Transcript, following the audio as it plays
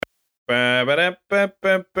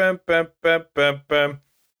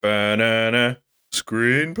Banana.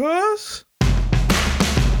 Screen pass?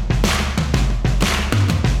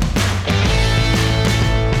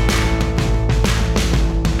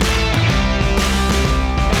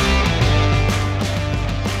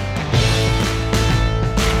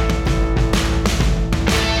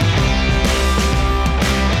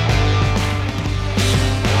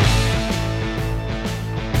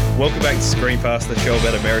 Welcome back to Screen Pass, the show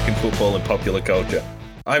about American football and popular culture.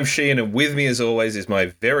 I'm Sheehan, and with me as always is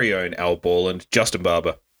my very own Al Borland, Justin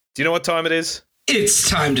Barber. Do you know what time it is? It's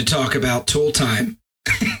time to talk about Tool Time.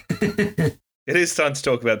 It is time to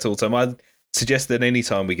talk about Tool Time. I'd suggest that any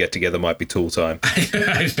time we get together might be Tool Time.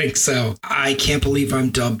 I think so. I can't believe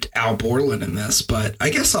I'm dubbed Al Borland in this, but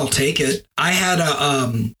I guess I'll take it. I had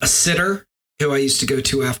a sitter who I used to go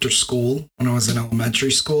to after school when I was in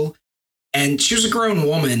elementary school. And she was a grown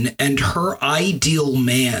woman, and her ideal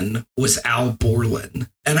man was Al Borland.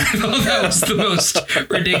 And I thought that was the most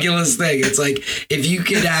ridiculous thing. It's like, if you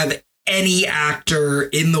could have any actor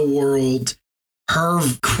in the world, her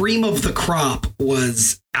cream of the crop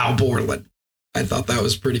was Al Borland. I thought that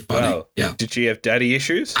was pretty funny. Wow. Yeah. Did she have daddy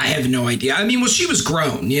issues? I have no idea. I mean, well, she was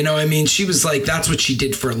grown, you know, I mean, she was like, that's what she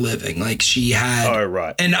did for a living. Like she had. Oh,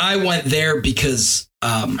 right. And I went there because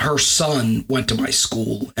her son went to my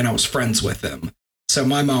school and I was friends with him. So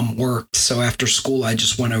my mom worked. So after school, I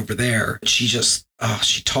just went over there. She just,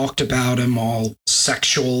 she talked about him all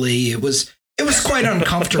sexually. It was quite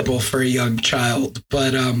uncomfortable for a young child,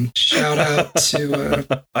 but shout out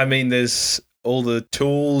to. I mean, there's all the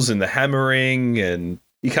tools and the hammering, and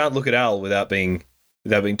you can't look at Al without being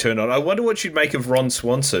turned on. I wonder what you'd make of Ron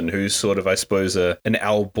Swanson, who's sort of, I suppose, an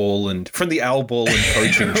Al Borland, from the Al Borland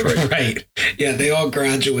coaching tree. Right. Yeah, they all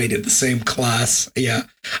graduated the same class. Yeah.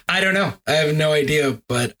 I don't know. I have no idea,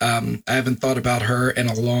 but I haven't thought about her in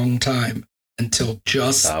a long time until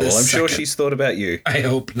just this well, I'm sure second. she's thought about you. I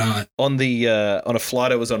hope not. On a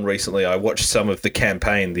flight I was on recently, I watched some of The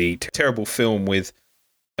Campaign, the terrible film with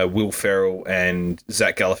Will Ferrell and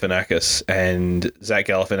Zach Galifianakis, and Zach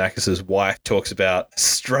Galifianakis' wife talks about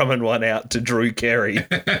strumming one out to Drew Carey.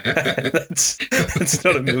 that's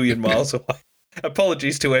not a million miles away.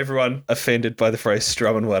 Apologies to everyone offended by the phrase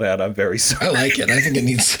strumming one out. I'm very sorry. I like it. I think it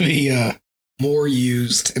needs to be more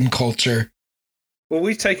used in culture. Well,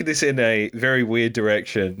 we've taken this in a very weird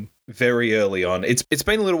direction very early on. It's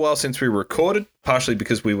been a little while since we recorded, partially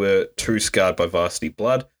because we were too scarred by Varsity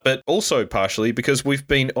Blood, but also partially because we've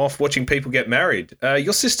been off watching people get married.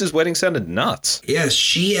 Your sister's wedding sounded nuts. Yes,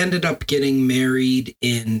 she ended up getting married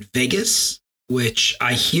in Vegas, which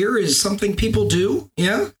I hear is something people do.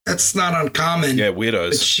 Yeah, that's not uncommon. Yeah,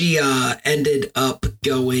 weirdos. But she ended up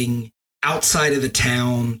going outside of the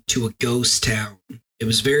town to a ghost town. It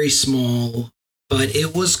was very small, but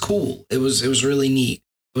it was cool. It was really neat.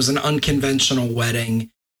 It was an unconventional wedding.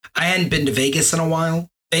 I hadn't been to Vegas in a while.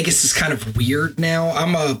 Vegas is kind of weird now.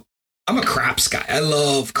 I'm a craps guy. I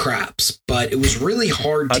love craps, but it was really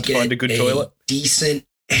hard to get find a good toilet. Decent.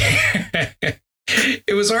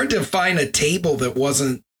 It was hard to find a table that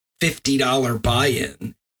wasn't $50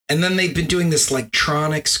 buy-in. And then they've been doing this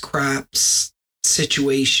electronics craps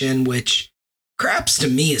situation, which craps to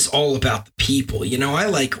me is all about the people. You know, I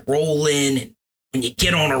like roll in, and when you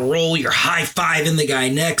get on a roll, you're high-fiving the guy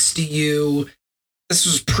next to you. This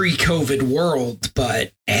was pre-COVID world,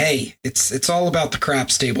 but hey, it's all about the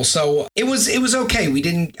craps table. So it was okay.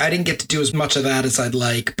 I didn't get to do as much of that as I'd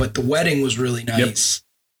like, but the wedding was really nice. Yep.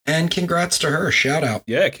 And congrats to her. Shout out.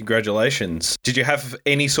 Yeah, congratulations. Did you have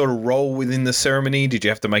any sort of role within the ceremony? Did you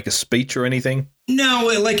have to make a speech or anything?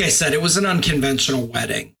 No, like I said, it was an unconventional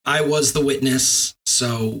wedding. I was the witness,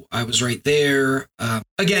 so I was right there.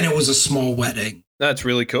 Again, it was a small wedding. That's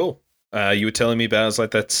really cool. You were telling me about it. I was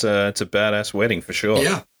like, it's a badass wedding for sure.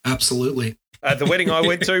 Yeah, absolutely. The wedding I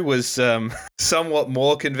went to was somewhat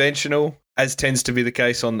more conventional, as tends to be the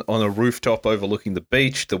case on a rooftop overlooking the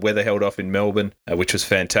beach. The weather held off in Melbourne, which was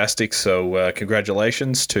fantastic. So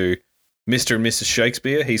congratulations to Mr. and Mrs.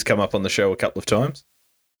 Shakespeare. He's come up on the show a couple of times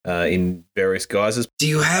in various guises. Do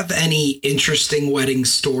you have any interesting wedding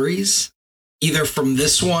stories, either from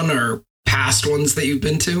this one or past ones that you've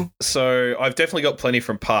been to? So I've definitely got plenty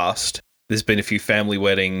from past. There's been a few family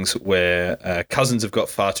weddings where cousins have got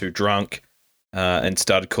far too drunk and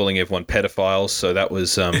started calling everyone pedophiles. So that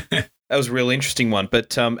was that was a real interesting one.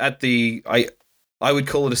 But I would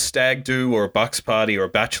call it a stag do or a bucks party or a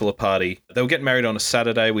bachelor party. They were getting married on a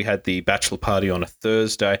Saturday. We had the bachelor party on a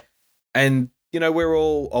Thursday. And, you know, we're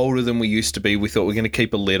all older than we used to be. We thought we're going to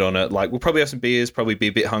keep a lid on it. Like, we'll probably have some beers, probably be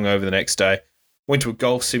a bit hungover the next day. Went to a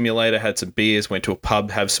golf simulator, had some beers, went to a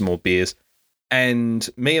pub, have some more beers. And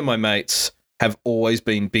me and my mates have always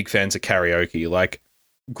been big fans of karaoke. Like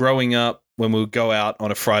growing up, when we would go out on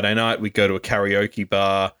a Friday night, we'd go to a karaoke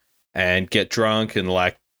bar and get drunk. And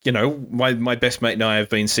like, you know, my best mate and I have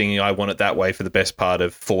been singing I Want It That Way for the best part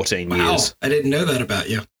of 14 years. I didn't know that about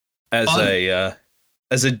you. As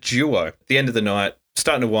a duo. At the end of the night,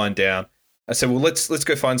 starting to wind down, I said, well, let's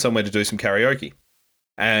go find somewhere to do some karaoke.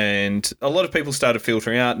 And a lot of people started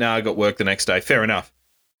filtering out. Now I got work the next day. Fair enough.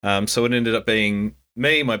 So it ended up being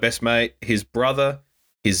me, my best mate, his brother,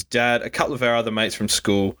 his dad, a couple of our other mates from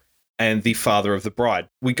school, and the father of the bride.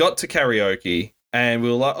 We got to karaoke and we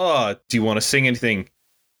were like, oh, do you want to sing anything?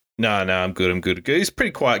 No, I'm good. He's a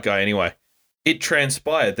pretty quiet guy anyway. It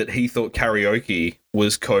transpired that he thought karaoke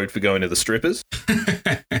was code for going to the strippers.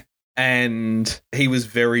 And he was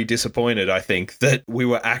very disappointed, I think, that we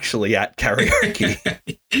were actually at karaoke.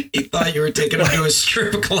 He thought you were taking him to a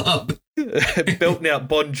strip club. Belting out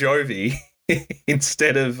Bon Jovi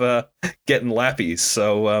instead of getting lappies.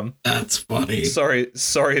 So that's funny.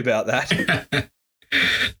 Sorry about that.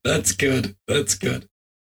 That's good.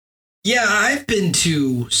 Yeah, I've been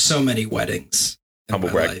to so many weddings in Humble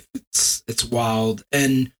my brag. life. It's wild.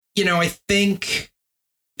 And, you know, I think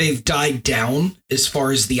they've died down as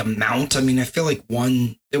far as the amount. I mean, I feel like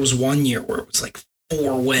there was one year where it was like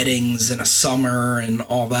 4 weddings in a summer and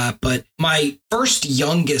all that. But my first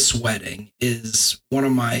youngest wedding is one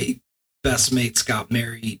of my best mates got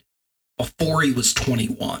married before he was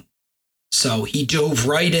 21. So he dove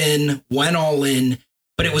right in, went all in,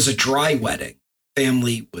 but it was a dry wedding.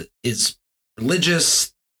 Family is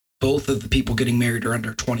religious. Both of the people getting married are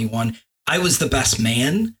under 21. I was the best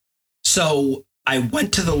man. So I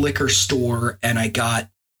went to the liquor store and I got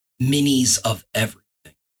minis of everything.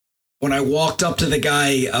 When I walked up to the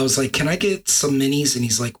guy, I was like, can I get some minis? And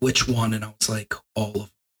he's like, which one? And I was like, all of them.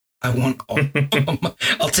 I want all of them.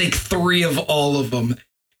 I'll take 3 of all of them.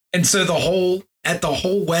 And so at the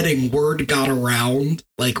whole wedding, word got around,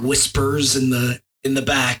 like whispers in the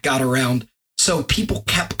back got around. So people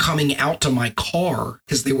kept coming out to my car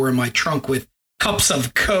because they were in my trunk with cups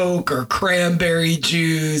of Coke or cranberry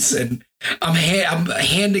juice. And I'm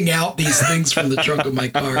handing out these things from the trunk of my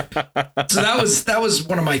car. So that was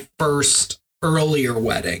one of my first earlier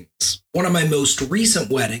weddings. One of my most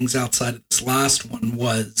recent weddings outside of this last one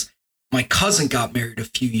was my cousin got married a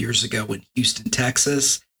few years ago in Houston,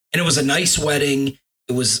 Texas. And it was a nice wedding.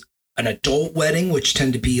 It was an adult wedding, which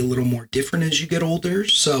tend to be a little more different as you get older.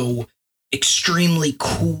 So extremely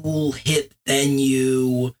cool, hip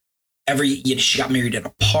venue. She got married in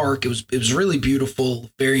a park. It was really beautiful,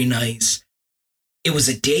 very nice. It was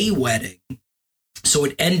a day wedding, so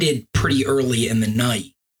it ended pretty early in the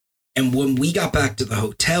night. And when we got back to the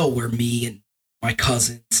hotel where me and my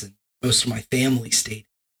cousins and most of my family stayed,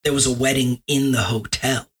 there was a wedding in the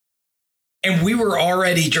hotel. And we were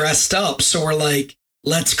already dressed up, so we're like,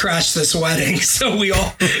 let's crash this wedding. So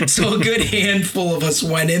a good handful of us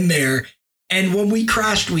went in there. And when we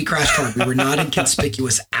crashed hard. We were not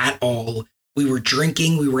inconspicuous at all. We were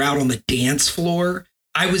drinking. We were out on the dance floor.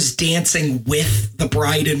 I was dancing with the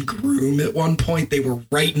bride and groom at one point. They were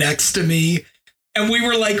right next to me. And we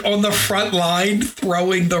were like on the front line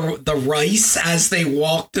throwing the rice as they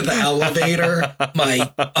walked to the elevator.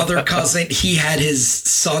 My other cousin, he had his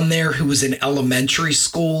son there who was in elementary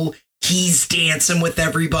school. He's dancing with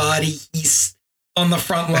everybody. He's on the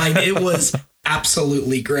front line. It was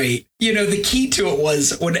absolutely great. You know, the key to it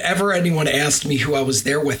was whenever anyone asked me who I was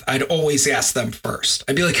there with, I'd always ask them first.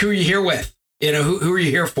 I'd be like, who are you here with? You know, who are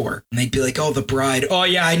you here for? And they'd be like, oh, the bride. Oh,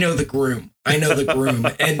 yeah, I know the groom.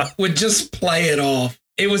 And would just play it off.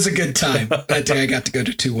 It was a good time. That day I got to go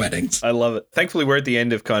to 2 weddings. I love it. Thankfully, we're at the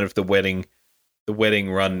end of kind of the wedding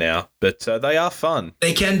run now, but they are fun.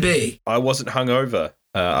 They can be. I wasn't hungover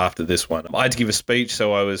after this one. I had to give a speech,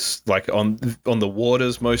 so I was like on the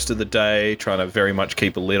waters most of the day, trying to very much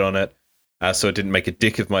keep a lid on it, so I didn't make a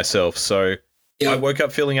dick of myself. So I woke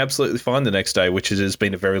up feeling absolutely fine the next day, which has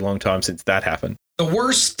been a very long time since that happened. The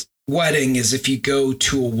worst wedding is if you go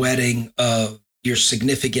to a wedding of your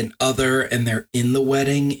significant other and they're in the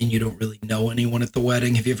wedding and you don't really know anyone at the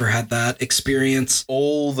wedding. Have you ever had that experience?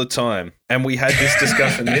 All the time. And we had this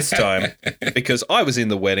discussion this time because I was in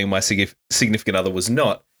the wedding, my significant other was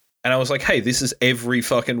not. And I was like, hey, this is every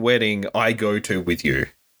fucking wedding I go to with you.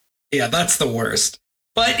 Yeah, that's the worst.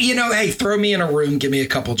 But, you know, hey, throw me in a room, give me a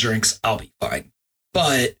couple drinks, I'll be fine.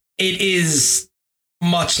 But it is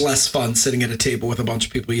much less fun sitting at a table with a bunch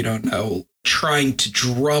of people you don't know, trying to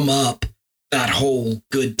drum up that whole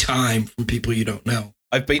good time from people you don't know.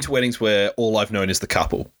 I've been to weddings where all I've known is the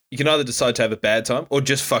couple. You can either decide to have a bad time or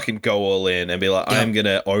just fucking go all in and be like, I am going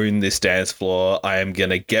to own this dance floor. I am going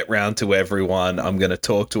to get round to everyone. I'm going to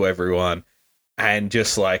talk to everyone and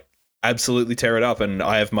just like absolutely tear it up. And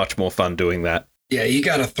I have much more fun doing that. Yeah, you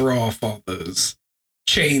got to throw off all those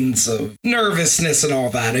chains of nervousness and all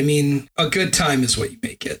that. I mean, a good time is what you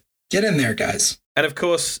make it. Get in there, guys. And of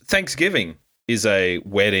course, Thanksgiving is a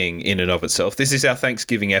wedding in and of itself. This is our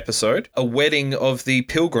Thanksgiving episode, a wedding of the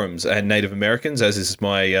Pilgrims and Native Americans, as is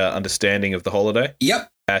my understanding of the holiday. Yep.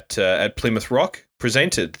 At Plymouth Rock,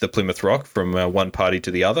 presented the Plymouth Rock from one party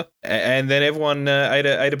to the other. And then everyone ate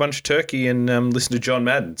a bunch of turkey and listened to John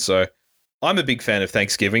Madden. So I'm a big fan of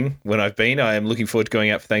Thanksgiving when I've been. I am looking forward to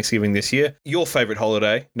going out for Thanksgiving this year. Your favourite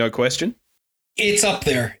holiday, no question. It's up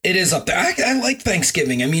there. It is up there. I like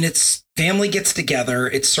Thanksgiving. I mean, it's family gets together.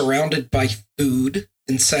 It's surrounded by food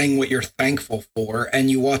and saying what you're thankful for, and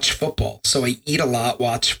you watch football. So I eat a lot,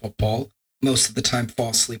 watch football. Most of the time,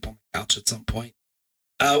 fall asleep on the couch at some point.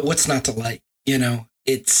 What's not to like? You know,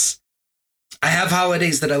 I have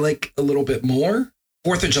holidays that I like a little bit more.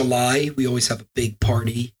 4th of July, we always have a big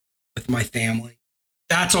party with my family.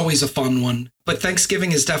 That's always a fun one. But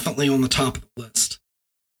Thanksgiving is definitely on the top of the list.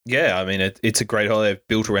 Yeah, I mean, it's a great holiday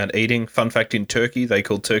built around eating. Fun fact, in Turkey, they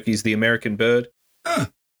call turkeys the American bird.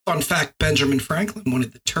 Fun fact, Benjamin Franklin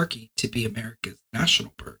wanted the turkey to be America's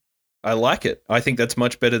national bird. I like it. I think that's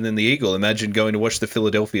much better than the eagle. Imagine going to watch the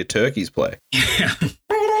Philadelphia Turkeys play. Yeah.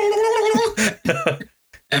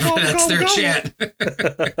 That's their chant.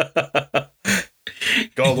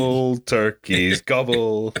 Gobble, turkeys,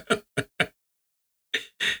 gobble.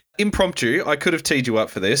 Impromptu, I could have teed you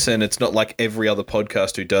up for this, and it's not like every other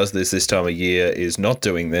podcast who does this time of year is not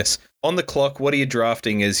doing this. On the clock, what are you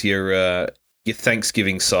drafting as your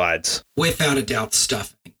Thanksgiving sides? Without a doubt,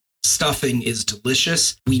 stuffing. Stuffing is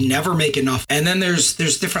delicious. We never make enough. And then there's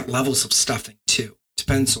different levels of stuffing, too.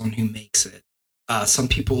 Depends on who makes it. Some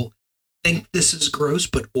people think this is gross,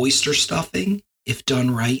 but oyster stuffing, if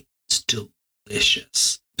done right, is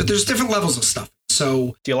delicious. But there's different levels of stuffing.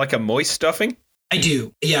 So, do you like a moist stuffing? I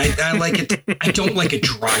do. Yeah, I like it. I don't like a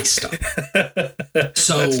dry stuff.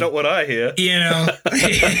 So that's not what I hear. You know,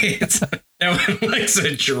 no one likes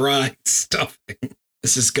a dry stuffing.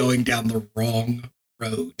 This is going down the wrong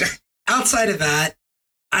road. Outside of that,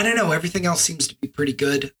 I don't know. Everything else seems to be pretty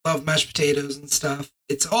good. Love mashed potatoes and stuff.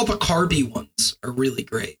 It's all the carby ones are really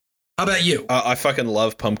great. How about you? I fucking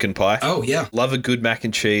love pumpkin pie. Oh, yeah. Love a good mac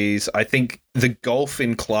and cheese. I think the gulf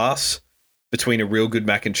in class between a real good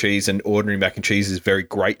mac and cheese and ordinary mac and cheese is very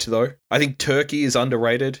great, though. I think turkey is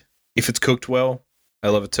underrated if it's cooked well. I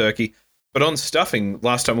love a turkey. But on stuffing,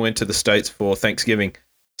 last time I went to the States for Thanksgiving,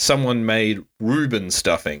 someone made Reuben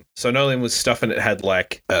stuffing. So not only was stuffing, it had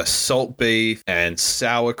like salt beef and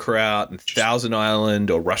sauerkraut and Thousand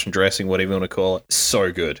Island or Russian dressing, whatever you want to call it.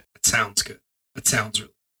 So good. It sounds good. It sounds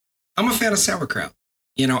really. I'm a fan of sauerkraut.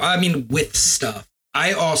 You know, I mean, with stuff.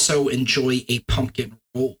 I also enjoy a pumpkin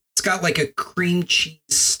roll. It's got like a cream cheese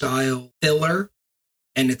style filler,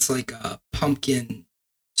 and it's like a pumpkin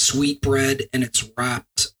sweetbread, and it's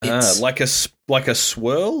wrapped. Like a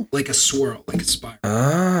swirl? Like a swirl, like a spiral.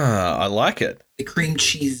 I like it. The cream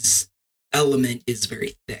cheese element is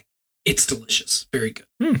very thick. It's delicious. Very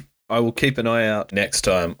good. I will keep an eye out next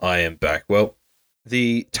time I am back. Well,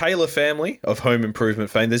 the Taylor family of home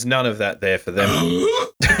improvement fame, there's none of that there for them.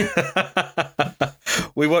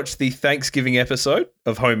 We watched the Thanksgiving episode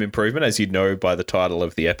of Home Improvement, as you know by the title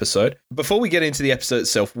of the episode. Before we get into the episode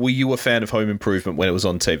itself, were you a fan of Home Improvement when it was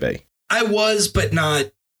on TV? I was, but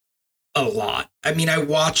not a lot. I mean, I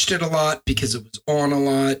watched it a lot because it was on a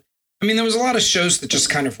lot. I mean, there was a lot of shows that just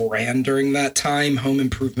kind of ran during that time. Home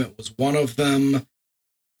Improvement was one of them.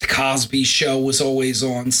 The Cosby Show was always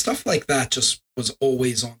on. Stuff like that just was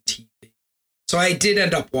always on TV. So I did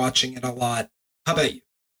end up watching it a lot. How about you?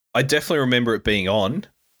 I definitely remember it being on.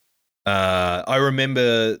 I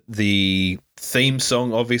remember the theme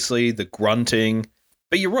song, obviously, the grunting.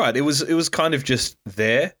 But you're right, it was kind of just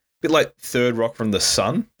there. A bit like Third Rock from the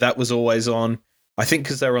Sun. That was always on. I think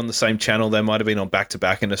because they were on the same channel, they might have been on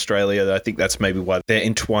back-to-back in Australia. I think that's maybe why they're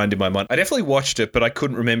entwined in my mind. I definitely watched it, but I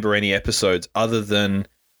couldn't remember any episodes other than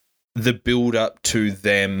the build-up to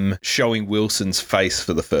them showing Wilson's face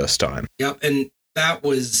for the first time. Yep, and that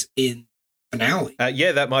was in finale.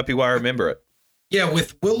 Yeah, that might be why I remember it. Yeah,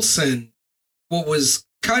 with Wilson, what was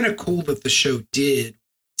kind of cool that the show did,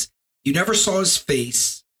 you never saw his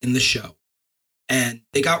face in the show. And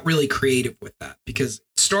they got really creative with that because it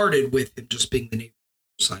started with him just being the neighbor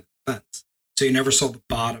side of the fence. So you never saw the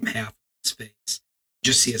bottom half of his face. You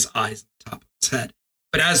just see his eyes on the top of his head.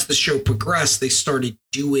 But as the show progressed, they started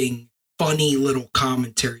doing funny little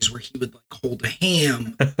commentaries where he would like hold a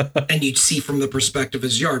ham and you'd see from the perspective of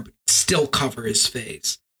his yard, but still cover his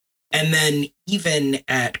face. And then even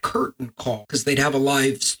at Curtain Call, because they'd have a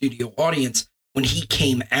live studio audience, when he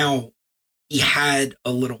came out, he had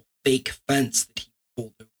a little fake fence that he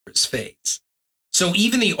pulled over his face. So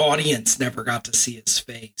even the audience never got to see his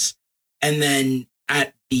face. And then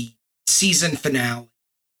at the season finale,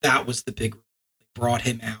 that was the big reveal. They brought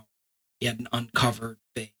him out. He had an uncovered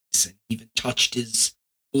face and even touched his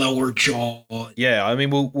lower jaw. Yeah, I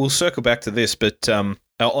mean, we'll circle back to this, but on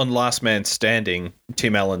Last Man Standing,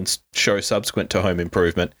 Tim Allen's show subsequent to Home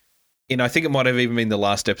Improvement, I think it might have even been the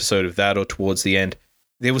last episode of that or towards the end,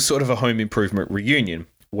 there was sort of a Home Improvement reunion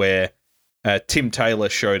where Tim Taylor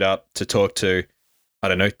showed up to talk to, I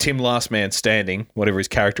don't know, Tim Last Man Standing, whatever his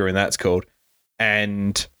character in that's called,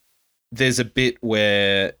 and there's a bit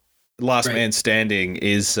where Last Man Standing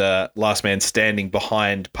is Last Man standing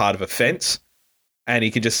behind part of a fence, and he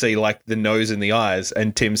can just see like the nose and the eyes.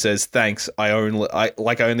 And Tim says, "Thanks. I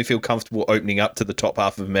only feel comfortable opening up to the top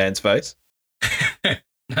half of a man's face."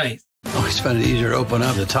 Nice. Always find it easier to open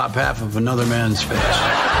up the top half of another man's face.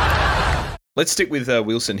 Let's stick with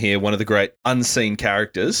Wilson here, one of the great unseen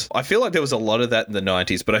characters. I feel like there was a lot of that in the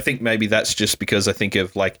 90s, but I think maybe that's just because I think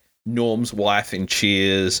of like Norm's wife in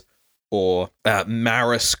Cheers, or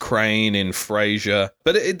Maris Crane in Frasier.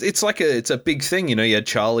 But it's a big thing, you had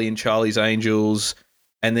Charlie in Charlie's Angels,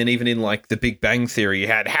 and then even in like The Big Bang Theory, you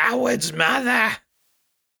had Howard's mother.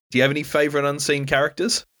 Do you have any favorite unseen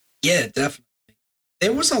characters? Yeah, definitely.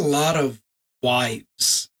 There was a lot of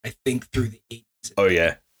wives, I think, through the 80s. Oh,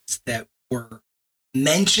 yeah. That were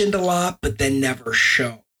mentioned a lot, but then never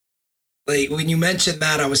shown. Like, when you mentioned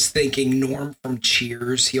that, I was thinking Norm from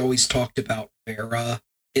Cheers. He always talked about Vera,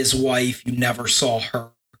 his wife. You never saw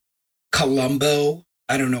her. Columbo.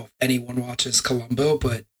 I don't know if anyone watches Columbo,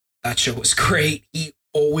 but that show was great. He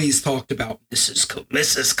always talked about Mrs.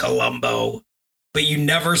 Columbo, but you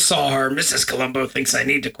never saw her. Mrs. Columbo thinks I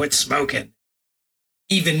need to quit smoking.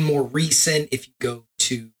 Even more recent, if you go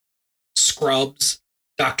to Scrubs,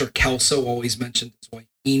 Dr. Kelso always mentioned his wife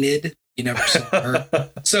Enid. You never saw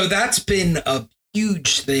her. So that's been a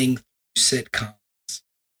huge thing through sitcoms.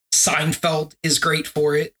 Seinfeld is great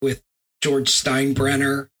for it with George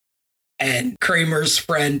Steinbrenner and Kramer's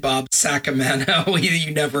friend Bob Sacamano.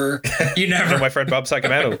 you never. My friend Bob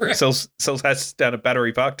Sacamano Right. sells hats down at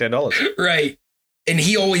Battery Park, $10. Right. And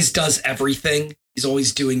he always does everything. He's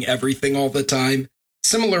always doing everything all the time.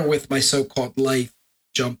 Similar with My So-Called Life.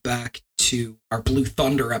 Jump back to our Blue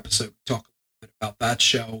Thunder episode. Talk a little bit about that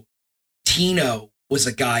show. Tino was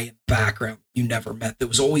a guy in the background you never met that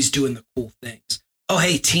was always doing the cool things. Oh,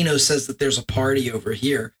 hey, Tino says that there's a party over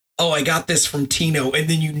here. Oh, I got this from Tino. And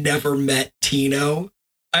then you never met Tino.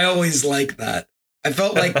 I always liked that. I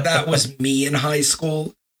felt like that was me in high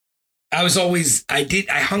school. I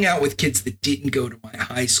hung out with kids that didn't go to my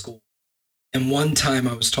high school. And one time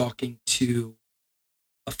I was talking to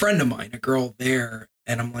a friend of mine, a girl there,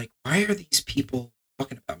 and I'm like, why are these people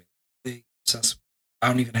talking about me? They obsessed with me. I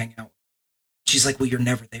don't even hang out with them. She's like, well, you're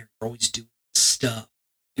never there. You're always doing stuff.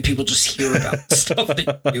 And people just hear about the stuff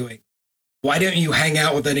that you're doing. Why don't you hang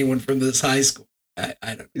out with anyone from this high school? I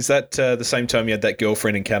don't know. Is that the same time you had that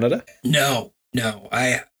girlfriend in Canada? No.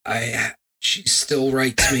 She still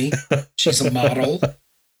writes me. She's a model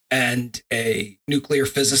and a nuclear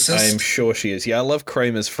physicist. I am sure she is. Yeah, I love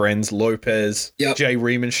Kramer's friends, Lopez, Jay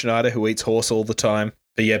Riemenschneider, who eats horse all the time.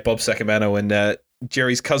 But yeah, Bob Sacamano and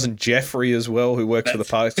Jerry's cousin Jeffrey as well, who works for the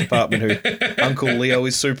Parks Department, who Uncle Leo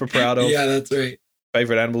is super proud of. Yeah, that's right.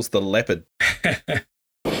 Favorite animal's the leopard.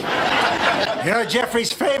 You're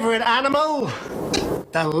Jeffrey's favorite animal?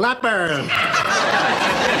 The leopard.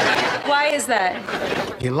 Why is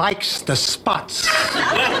that? He likes the spots.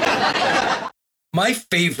 My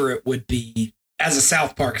favorite would be, as a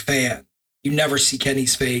South Park fan, you never see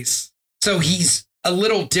Kenny's face. So he's a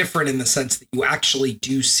little different in the sense that you actually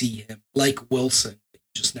do see him, like Wilson, but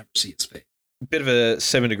you just never see his face. Bit of a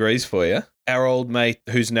 7 degrees for you. Our old mate,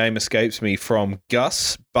 whose name escapes me, from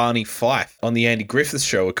Gus, Barney Fife, on the Andy Griffith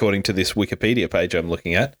Show, according to this Wikipedia page I'm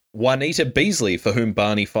looking at. Juanita Beasley, for whom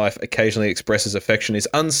Barney Fife occasionally expresses affection, is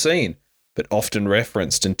unseen, but often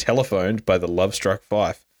referenced and telephoned by the love-struck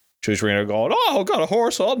Fife. Choose Reno going, oh, I've got a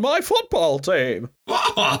horse on my football team.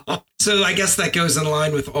 So I guess that goes in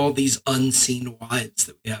line with all these unseen wives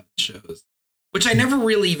that we have in shows, which I never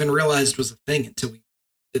really even realized was a thing until we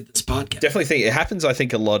did this podcast. Definitely think it happens, I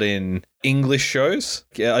think, a lot in English shows.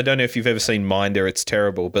 Yeah, I don't know if you've ever seen Minder, it's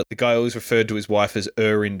terrible, but the guy always referred to his wife as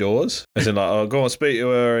indoors. As in like, oh, go on, speak to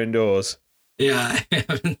her indoors. Yeah, I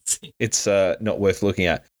haven't seen. It's not worth looking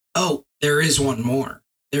at. Oh, there is one more.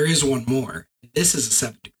 There is one more. This is a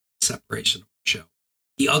 7 degree separation show.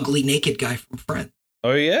 The ugly naked guy from Friends.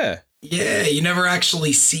 Oh, yeah. Yeah, you never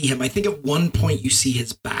actually see him. I think at one point you see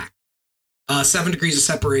his back. 7 degrees of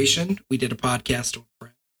separation. We did a podcast on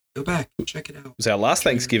Friends. Go back, check it out. It was our last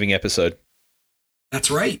Thanksgiving episode.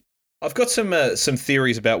 That's right. I've got some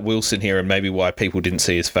theories about Wilson here and maybe why people didn't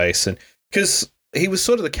see his face. And because he was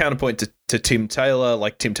sort of the counterpoint to Tim Taylor,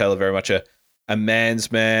 like Tim Taylor very much a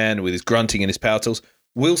man's man with his grunting and his power tools.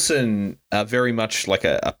 Wilson, very much like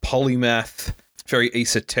a polymath, very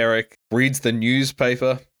esoteric, reads the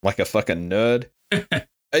newspaper like a fucking nerd.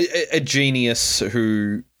 a genius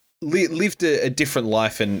who lived a different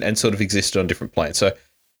life and sort of existed on different planes. So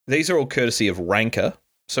these are all courtesy of Ranker.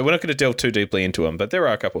 So we're not going to delve too deeply into them, but there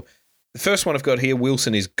are a couple. The first one I've got here,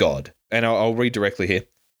 Wilson is God. And I'll read directly here.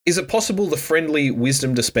 Is it possible the friendly,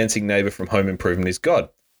 wisdom-dispensing neighbor from Home Improvement is God?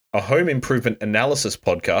 A home improvement analysis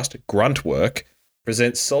podcast, Gruntwork,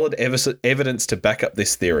 presents solid evidence to back up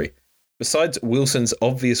this theory. Besides Wilson's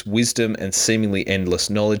obvious wisdom and seemingly endless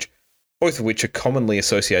knowledge, both of which are commonly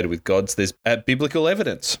associated with gods, there's biblical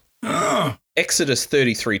evidence. Exodus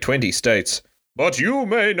 33:20 states, "But you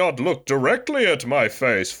may not look directly at my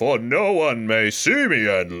face, for no one may see me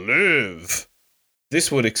and live."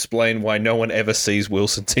 This would explain why no one ever sees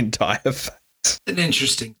Wilson's entire face. An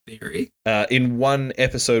interesting theory. In one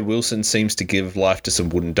episode, Wilson seems to give life to some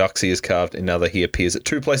wooden ducks he has carved. In another, he appears at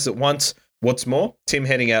 2 places at once. What's more, Tim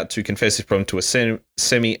heading out to confess his problem to a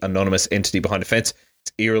semi-anonymous entity behind a fence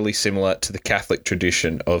is eerily similar to the Catholic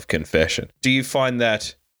tradition of confession. Do you find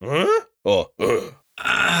that... I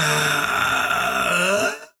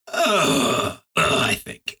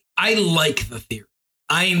think. I like the theory.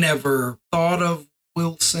 I never thought of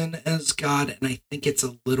Wilson as God, and I think it's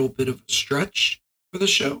a little bit of a stretch for the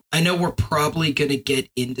show. I know we're probably going to get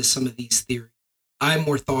into some of these theories. I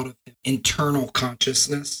more thought of him internal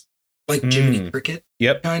consciousness, like Jiminy Cricket,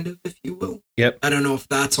 kind of, if you will. Yep. I don't know if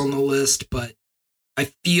that's on the list, but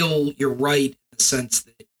I feel you're right in the sense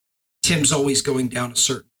that Tim's always going down a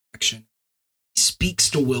certain direction. He speaks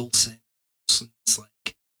to Wilson. Wilson's like,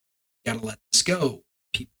 you gotta let this go.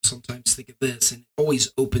 People sometimes think of this, and it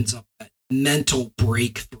always opens up that mental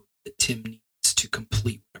breakthrough that Tim needs to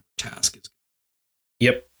complete whatever task is.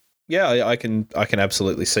 Yep. Yeah, I can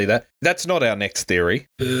absolutely see that. That's not our next theory.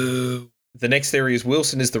 Boo. The next theory is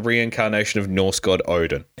Wilson is the reincarnation of Norse god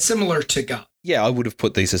Odin. Similar to God. Yeah, I would have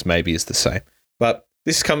put these as maybe as the same. But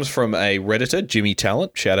this comes from a Redditor, Jimmy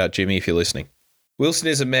Talent. Shout out, Jimmy, if you're listening. Wilson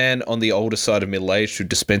is a man on the older side of middle age who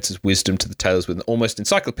dispenses wisdom to the Taylors with an almost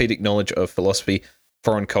encyclopedic knowledge of philosophy,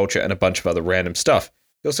 foreign culture, and a bunch of other random stuff.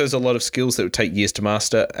 He also has a lot of skills that would take years to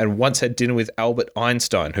master and once had dinner with Albert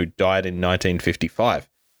Einstein, who died in 1955.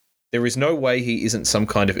 There is no way he isn't some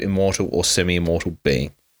kind of immortal or semi-immortal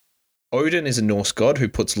being. Odin is a Norse god who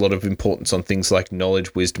puts a lot of importance on things like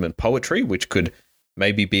knowledge, wisdom, and poetry, which could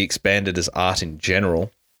maybe be expanded as art in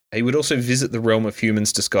general. He would also visit the realm of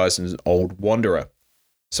humans disguised as an old wanderer.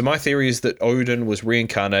 So my theory is that Odin was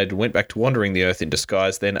reincarnated, went back to wandering the earth in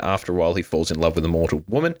disguise, then after a while he falls in love with a mortal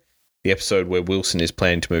woman. The episode where Wilson is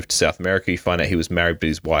planning to move to South America, you find out he was married but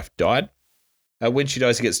his wife died. When she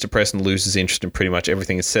dies, he gets depressed and loses interest in pretty much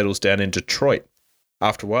everything and settles down in Detroit.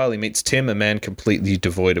 After a while, he meets Tim, a man completely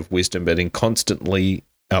devoid of wisdom but constantly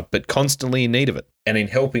in need of it. And in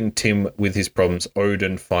helping Tim with his problems,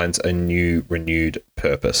 Odin finds a new, renewed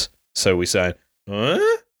purpose. So we say,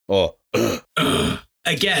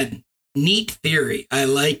 Again, neat theory. I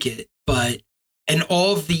like it. But, and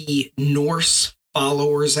all the Norse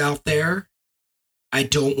followers out there, I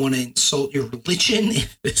don't want to insult your religion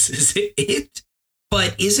if this is it.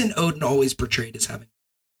 But isn't Odin always portrayed as having?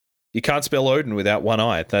 You can't spell Odin without one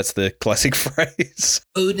eye. That's the classic phrase.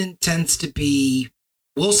 Odin tends to be...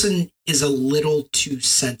 Wilson is a little too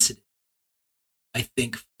sensitive. I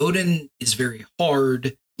think Odin is very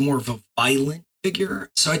hard, more of a violent figure.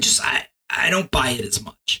 So I don't buy it as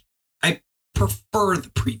much. I prefer the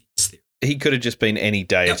previous theory. He could have just been any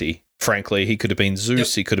deity, frankly. He could have been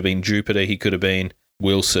Zeus, He could have been Jupiter, he could have been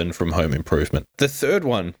Wilson from Home Improvement. The third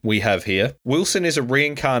one we have here, Wilson is a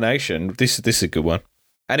reincarnation. This is a good one.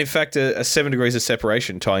 And in fact, a 7 degrees of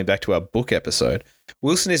separation, tying back to our book episode.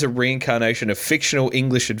 Wilson is a reincarnation of fictional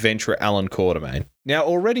English adventurer Alan Quatermain. Now,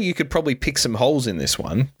 already you could probably pick some holes in this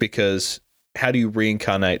one, because how do you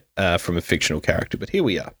reincarnate from a fictional character? But here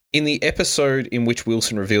we are. In the episode in which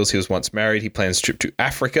Wilson reveals he was once married, he plans a trip to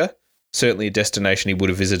Africa, certainly a destination he would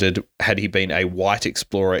have visited had he been a white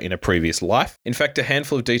explorer in a previous life. In fact, a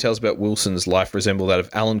handful of details about Wilson's life resemble that of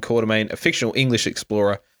Alan Quatermain, a fictional English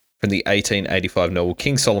explorer from the 1885 novel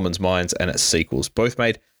King Solomon's Mines and its sequels, both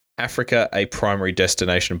made Africa a primary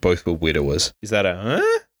destination. Both were widowers. Is that a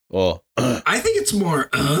or? I think it's more.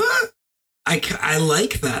 I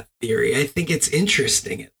like that theory. I think it's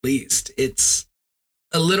interesting. At least it's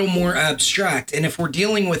a little more abstract. And if we're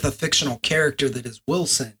dealing with a fictional character that is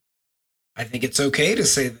Wilson, I think it's okay to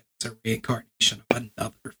say that it's a reincarnation of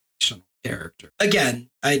another fictional character. Again,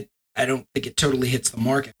 I don't think it totally hits the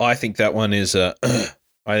market. I think that one is I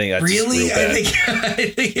think that's really. real bad. I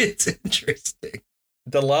think it's interesting.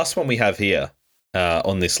 The last one we have here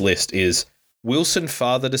on this list is Wilson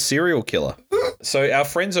fathered a serial killer. So our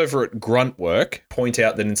friends over at Gruntwork point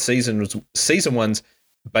out that in season one's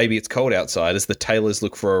Baby It's Cold Outside, as the Taylors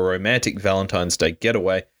look for a romantic Valentine's Day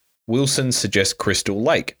getaway, Wilson suggests Crystal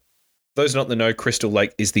Lake. Those not in the know, Crystal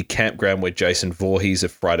Lake is the campground where Jason Voorhees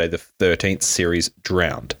of Friday the 13th series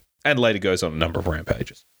drowned, and later goes on a number of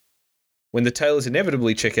rampages. When the Taylors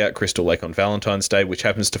inevitably check out Crystal Lake on Valentine's Day, which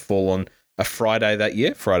happens to fall on a Friday that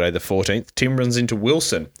year, Friday the 14th, Tim runs into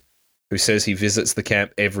Wilson, who says he visits the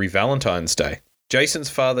camp every Valentine's Day. Jason's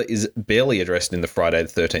father is barely addressed in the Friday the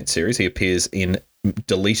 13th series. He appears in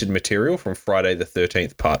deleted material from Friday the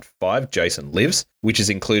 13th Part 5, Jason Lives, which is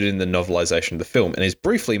included in the novelization of the film, and is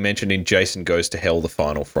briefly mentioned in Jason Goes to Hell the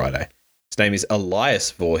final Friday. His name is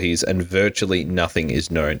Elias Voorhees, and virtually nothing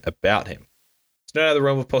is known about him. It's not out of the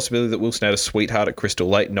realm of possibility that Wilson had a sweetheart at Crystal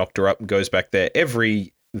Lake, knocked her up, and goes back there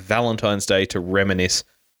every Valentine's Day to reminisce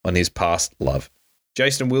on his past love.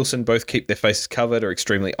 Jason and Wilson both keep their faces covered, are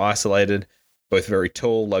extremely isolated, both very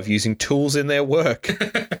tall, love using tools in their work.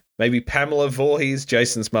 Maybe Pamela Voorhees,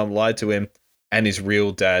 Jason's mum, lied to him, and his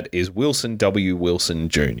real dad is Wilson W. Wilson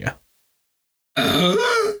Jr. I'm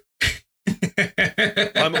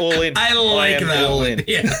all in. I like that all one. in.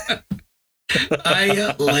 Yeah.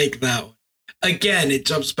 I like that one. Again, it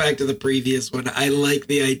jumps back to the previous one. I like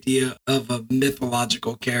the idea of a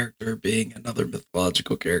mythological character being another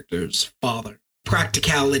mythological character's father.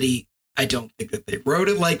 Practicality, I don't think that they wrote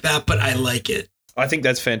it like that, but I like it. I think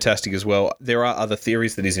that's fantastic as well. There are other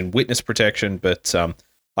theories that he's in witness protection, but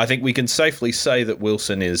I think we can safely say that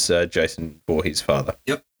Wilson is Jason Voorhees' father.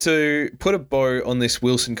 Yep. To put a bow on this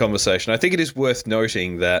Wilson conversation, I think it is worth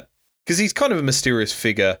noting that, because he's kind of a mysterious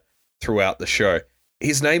figure throughout the show,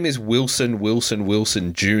 his name is Wilson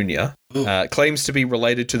Jr., claims to be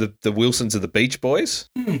related to the Wilsons of the Beach Boys.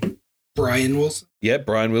 Brian Wilson? Yeah,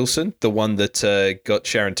 Brian Wilson, the one that got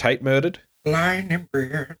Sharon Tate murdered. Blind and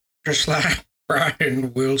weird, just like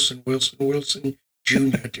Brian Wilson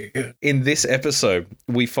Jr. did. In this episode,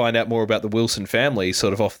 we find out more about the Wilson family,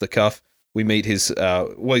 sort of off the cuff. We meet his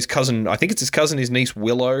cousin, I think it's his cousin, his niece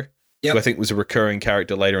Willow, who I think was a recurring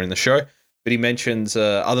character later in the show. But he mentions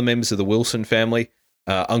other members of the Wilson family,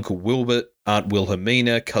 Uncle Wilbert, Aunt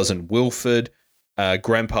Wilhelmina, Cousin Wilford,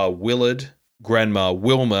 Grandpa Willard, Grandma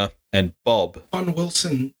Wilma, and Bob. On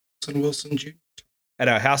Wilson Jr. At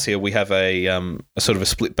our house here, we have a sort of a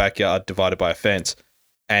split backyard divided by a fence.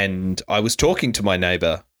 And I was talking to my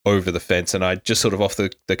neighbor over the fence, and I just sort of off the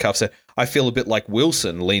cuff said, I feel a bit like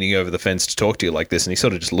Wilson leaning over the fence to talk to you like this. And he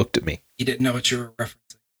sort of just looked at me. He didn't know what you were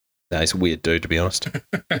referencing. Nah, he's a weird dude, to be honest.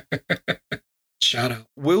 Shout out.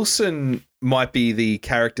 Wilson might be the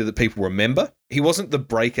character that people remember. He wasn't the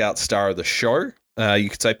breakout star of the show. You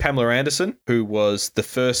could say Pamela Anderson, who was the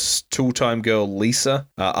first Tool-Time girl Lisa,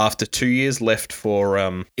 after 2 years left for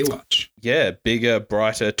Baywatch. Yeah, bigger,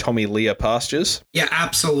 brighter Tommy Leah pastures. Yeah,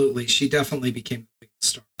 absolutely. She definitely became the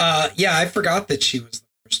biggest star. Yeah, I forgot that she was the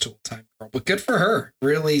first Tool-Time girl, but good for her.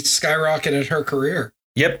 Really skyrocketed her career.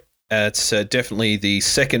 Yep. It's definitely the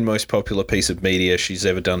second most popular piece of media she's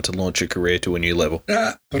ever done to launch her career to a new level.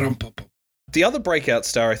 The other breakout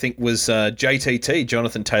star, I think, was JTT,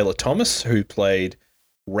 Jonathan Taylor Thomas, who played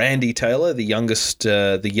Randy Taylor, the youngest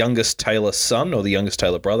Taylor son, or the youngest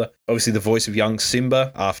Taylor brother. Obviously the voice of young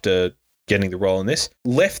Simba after getting the role in this.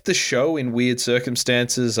 Left the show in weird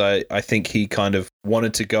circumstances. I think he kind of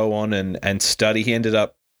wanted to go on and study. He ended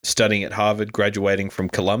up studying at Harvard, graduating from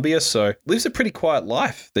Columbia, so lives a pretty quiet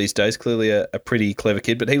life these days. Clearly a pretty clever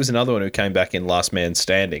kid, but he was another one who came back in Last Man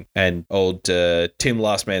Standing. And old Tim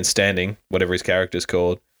Last Man Standing, whatever his character's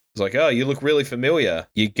called, was like, oh, you look really familiar.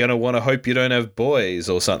 You're going to want to hope you don't have boys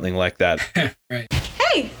or something like that. Right.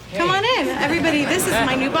 Hey, come on in. Everybody, this is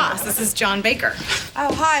my new boss. This is John Baker.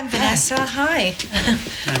 Oh, hi, I'm Vanessa. Hi.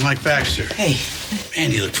 Hi, Mike Baxter. Hey. Man,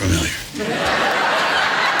 you look familiar.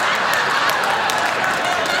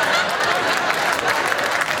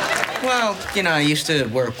 Well, you know, I used to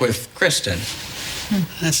work with Kristen.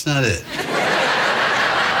 That's not it.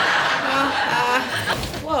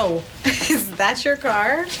 Whoa, is that your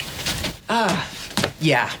car?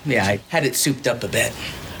 Yeah, I had it souped up a bit.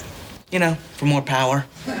 You know, for more power.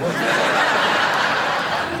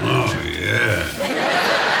 Oh,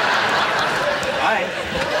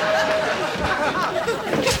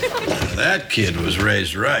 That kid was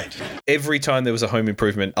raised right. Every time there was a Home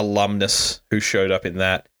Improvement alumnus who showed up in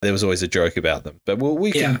that, there was always a joke about them. But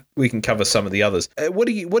we can cover some of the others. What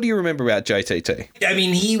do you remember about JTT? I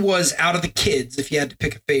mean, he was, out of the kids, if you had to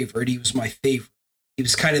pick a favorite, he was my favorite. He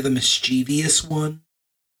was kind of the mischievous one.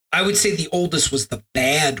 I would say the oldest was the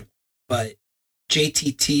bad one, but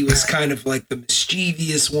JTT was kind of like the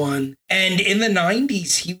mischievous one. And in the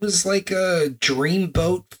 90s, he was like a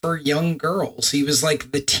dreamboat for young girls. He was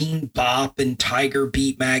like the Teen Bop and Tiger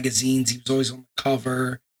Beat magazines. He was always on the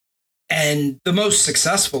cover. And the most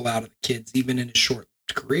successful out of the kids, even in his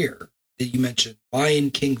short-lived career. You mentioned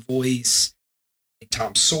Lion King voice,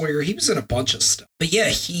 Tom Sawyer. He was in a bunch of stuff. But yeah,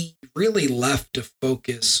 he really left to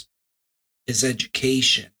focus his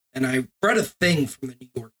education. And I read a thing from the New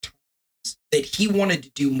York Times that he wanted to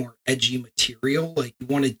do more edgy material. Like, he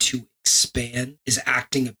wanted to expand his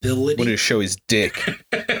acting ability. Wanted to show his dick.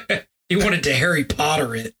 He wanted to Harry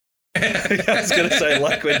Potter it. I was going to say,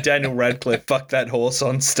 like when Daniel Radcliffe fucked that horse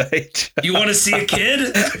on stage. You want to see a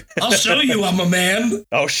kid? I'll show you I'm a man.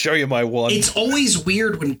 I'll show you my wand. It's always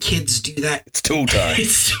weird when kids do that. It's tool time.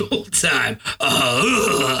 It's tool time.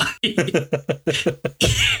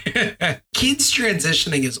 Kids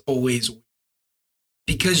transitioning is always weird.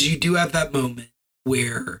 Because you do have that moment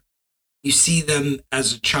where you see them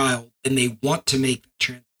as a child and they want to make the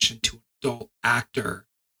transition to an adult actor.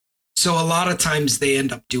 So a lot of times they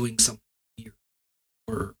end up doing something weird.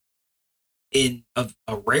 Or in a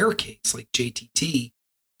rare case like JTT,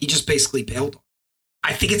 he just basically bailed on it.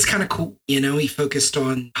 I think it's kind of cool. You know, he focused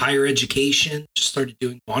on higher education, just started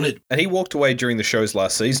doing wanted. And he walked away during the show's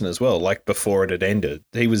last season as well, like before it had ended.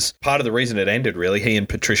 He was part of the reason it ended, really. He and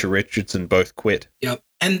Patricia Richardson both quit. Yep.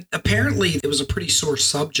 And apparently it was a pretty sore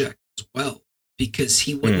subject as well, because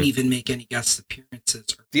he wouldn't even make any guest appearances.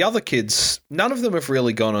 The other kids, none of them have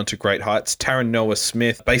really gone on to great heights. Taron Noah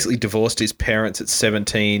Smith basically divorced his parents at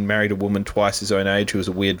 17, married a woman twice his own age who was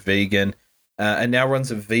a weird vegan, and now runs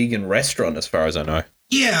a vegan restaurant, as far as I know.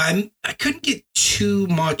 Yeah, I couldn't get too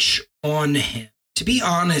much on him. To be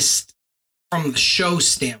honest, from the show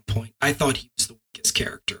standpoint, I thought he was the weakest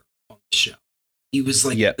character on the show. He was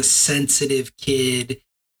like the sensitive kid.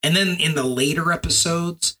 And then in the later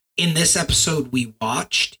episodes, in this episode we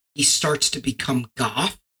watched, he starts to become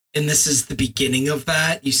goth. And this is the beginning of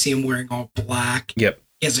that. You see him wearing all black. Yep.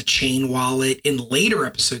 He has a chain wallet. In later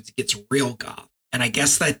episodes, he gets real goth. And I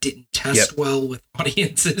guess that didn't test well with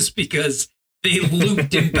audiences because they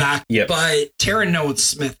looped him back. But Taron Noah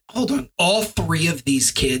Smith, hold on. All three of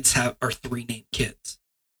these kids are three named kids.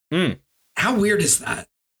 How weird is that?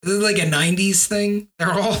 Is it like a 90s thing?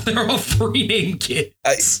 They're all three named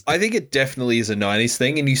kids. I think it definitely is a 90s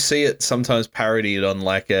thing, and you see it sometimes parodied on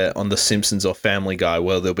on The Simpsons or Family Guy,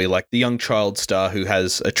 where there'll be like the young child star who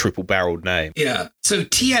has a triple-barreled name. Yeah. So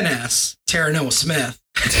TNS, Taron Noah Smith.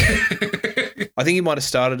 I think he might have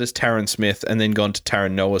started as Taron Smith and then gone to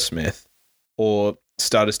Taron Noah Smith, or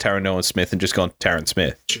started as Taron Noah Smith and just gone to Taron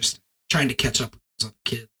Smith. Interesting. Trying to catch up with those other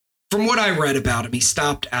kids. From what I read about him, he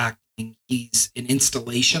stopped acting. He's an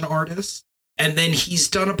installation artist. And then he's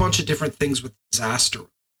done a bunch of different things with Disaster.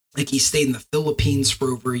 Like he stayed in the Philippines for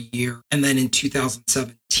over a year. And then in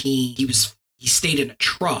 2017, he stayed in a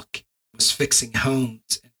truck, was fixing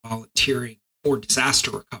homes and volunteering for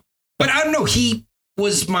disaster recovery. But I don't know, he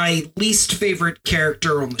was my least favorite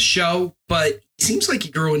character on the show, but he seems like he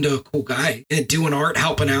grew into a cool guy and doing art,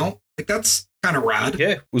 helping out. Like that's kind of rad.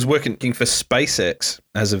 Yeah, was working for SpaceX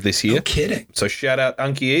as of this year. No kidding. So shout out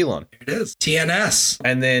Unky Elon. There it is. TNS.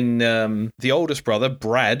 And then the oldest brother,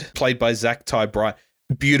 Brad, played by Zach Ty Bright.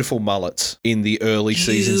 Beautiful mullets in the early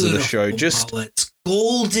seasons of the show. Just mullets.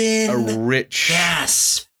 Golden. A rich.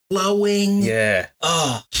 Yes. Flowing. Yeah.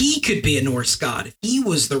 Oh, he could be a Norse god. If he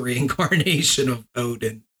was the reincarnation of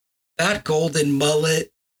Odin, that golden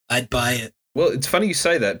mullet, I'd buy it. Well, it's funny you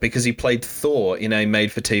say that because he played Thor in a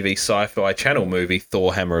made-for-TV sci-fi channel movie,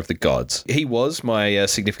 Thor: Hammer of the Gods. He was my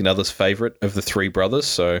significant other's favourite of the three brothers,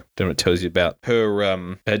 so I don't know what it tells you about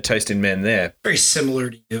her taste in men there. Very similar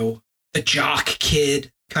to you. The jock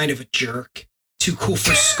kid, kind of a jerk. Too cool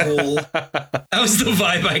for school. That was the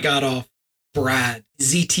vibe I got off Brad,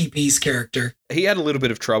 ZTP's character. He had a little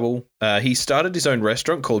bit of trouble. He started his own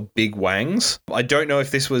restaurant called Big Wangs. I don't know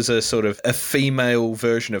if this was a sort of a female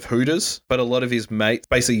version of Hooters, but a lot of his mates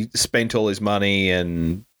basically spent all his money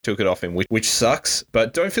and took it off him, which sucks.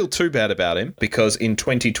 But don't feel too bad about him because in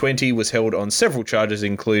 2020 was held on several charges,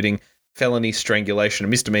 including felony strangulation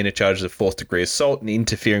and misdemeanor charges of fourth-degree assault and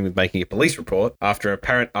interfering with making a police report after an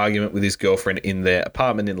apparent argument with his girlfriend in their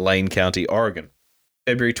apartment in Lane County, Oregon.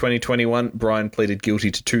 February 2021, Brian pleaded guilty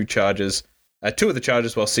to two of the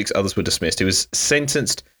charges, while 6 others were dismissed. He was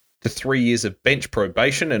sentenced to 3 years of bench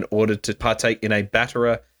probation and ordered to partake in a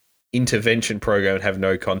batterer intervention program and have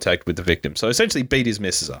no contact with the victim. So essentially beat his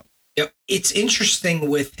missus up. Yep. It's interesting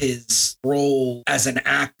with his role as an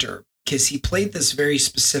actor because he played this very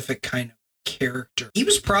specific kind of character. He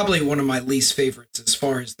was probably one of my least favorites as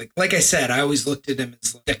far as like I said, I always looked at him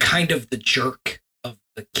as the kind of the jerk of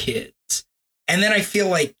the kids. And then I feel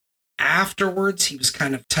like afterwards he was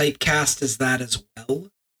kind of typecast as that as well.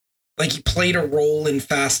 Like he played a role in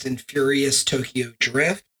Fast and Furious Tokyo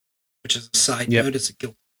Drift, which is a side note, it's a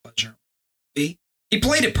guilty pleasure movie. He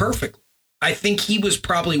played it perfectly. I think he was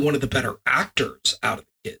probably one of the better actors out of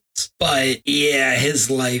the kids. But yeah, his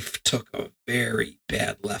life took a very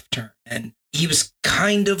bad left turn. And he was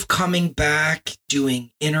kind of coming back,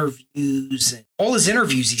 doing interviews. And all his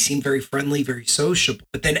interviews, he seemed very friendly, very sociable.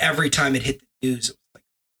 But then every time it hit the news, it was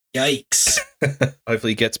like, yikes.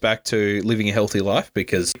 Hopefully he gets back to living a healthy life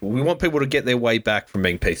because we want people to get their way back from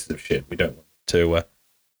being pieces of shit. We don't want to...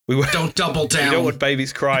 don't double down. We don't want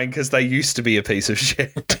babies crying because they used to be a piece of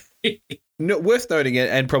shit. No, worth noting,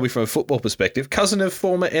 and probably from a football perspective, cousin of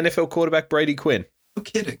former NFL quarterback Brady Quinn. No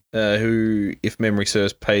kidding. Who, if memory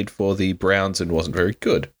serves, paid for the Browns and wasn't very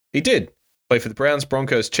good. He did. Played for the Browns,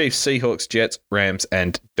 Broncos, Chiefs, Seahawks, Jets, Rams,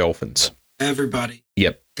 and Dolphins. Everybody.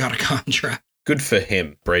 Yep. Got a contract. Good for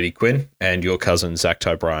him, Brady Quinn, and your cousin, Zach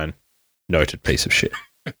Ty Bryan, noted piece of shit.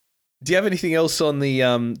 Do you have anything else on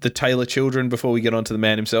the Taylor children before we get on to the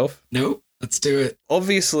man himself? Nope. Let's do it.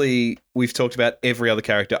 Obviously, we've talked about every other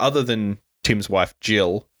character other than Tim's wife,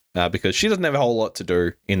 Jill, because she doesn't have a whole lot to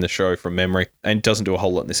do in the show from memory and doesn't do a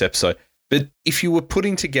whole lot in this episode. But if you were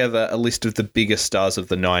putting together a list of the biggest stars of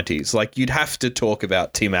the 90s, like you'd have to talk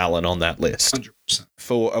about Tim Allen on that list. 100%.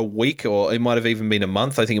 For a week, or it might have even been a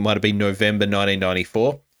month. I think it might have been November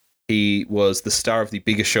 1994. He was the star of the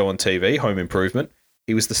biggest show on TV, Home Improvement.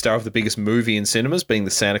 He was the star of the biggest movie in cinemas, being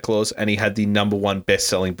The Santa Claus, and he had the #1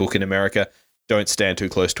 best-selling book in America, Don't Stand Too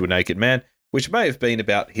Close to a Naked Man, which may have been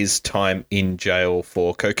about his time in jail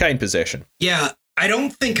for cocaine possession. Yeah, I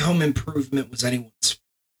don't think Home Improvement was anyone's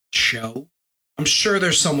show. I'm sure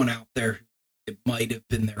there's someone out there who it might have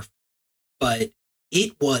been there, but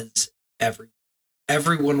it was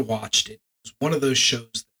everyone watched it. It was one of those shows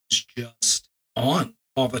that was just on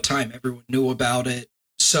all the time. Everyone knew about it.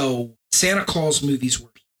 So Santa Claus movies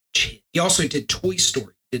were huge. He also did Toy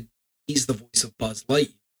Story. He's the voice of Buzz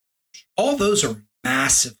Lightyear. All those are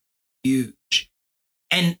massive, huge.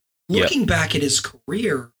 And looking back at his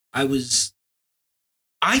career, I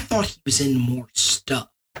thought he was in more stuff.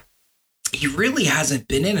 He really hasn't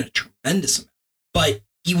been in a tremendous amount, but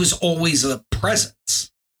he was always a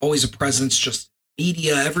presence just in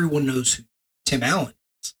media. Everyone knows who Tim Allen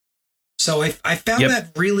is. So I found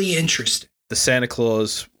that really interesting. The Santa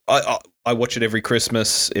Claus, I watch it every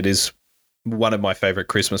Christmas. It is one of my favorite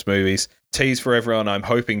Christmas movies. Tease for everyone, I'm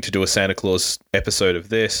hoping to do a Santa Claus episode of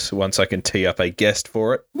this once I can tee up a guest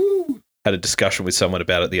for it. Woo. Had a discussion with someone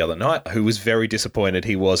about it the other night who was very disappointed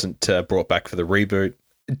he wasn't brought back for the reboot.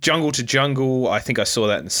 Jungle to Jungle, I think I saw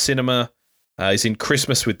that in cinema. He's in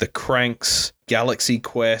Christmas with the Cranks, Galaxy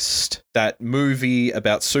Quest, that movie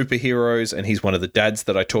about superheroes, and he's one of the dads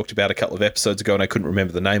that I talked about a couple of episodes ago and I couldn't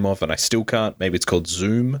remember the name of, and I still can't. Maybe it's called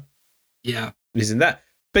Zoom. Yeah. He's in that.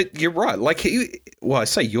 But you're right. Like, I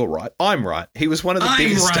say you're right. I'm right. He was one of the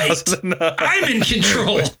biggest stars of the 90s. I'm in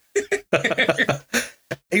control.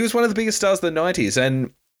 He was one of the biggest stars of the 90s,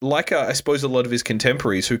 and like I suppose a lot of his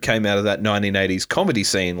contemporaries who came out of that 1980s comedy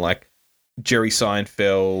scene, like Jerry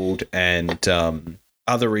Seinfeld and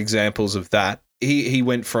other examples of that, he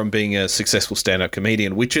went from being a successful stand-up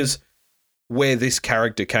comedian, which is where this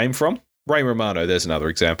character came from. Ray Romano, there's another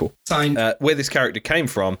example. Where this character came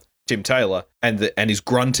from, Tim Taylor, and his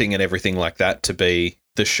grunting and everything like that to be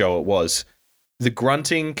the show it was. The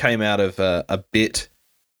grunting came out of a bit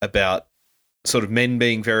about sort of men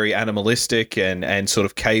being very animalistic and sort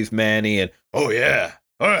of caveman-y and, oh yeah,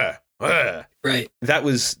 right. That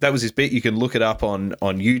was his bit. You can look it up on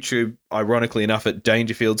YouTube. Ironically enough, at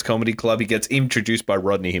Dangerfield's Comedy Club, he gets introduced by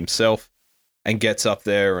Rodney himself and gets up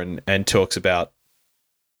there and talks about,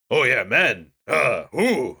 oh yeah, man,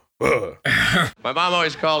 My mom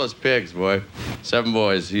always called us pigs, boy. 7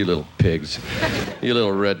 boys, you little pigs. You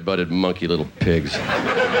little red-butted monkey little pigs.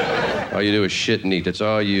 All you do is shit and eat. That's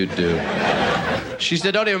all you do. She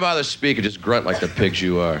said, don't even bother speaking. Just grunt like the pigs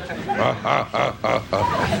you are.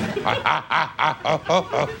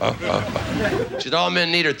 She said, all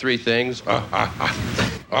men need are 3 things. You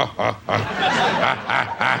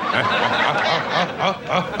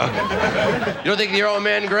don't think your old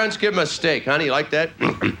man grunts? Give him a steak, honey. You like that?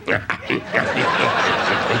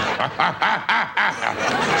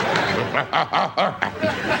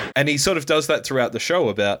 And he sort of does that throughout the show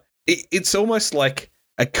about it's almost like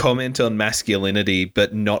a comment on masculinity,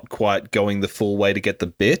 but not quite going the full way to get the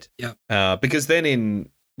bit. Yeah. Because then in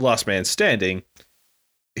Last Man Standing,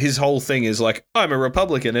 his whole thing is like, I'm a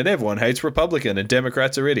Republican and everyone hates Republican and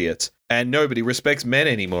Democrats are idiots and nobody respects men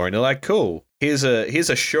anymore. And you're like, cool, here's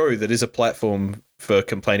a show that is a platform for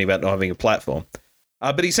complaining about not having a platform.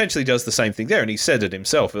 But he essentially does the same thing there, and he said it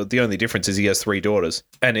himself. The only difference is he has 3 daughters,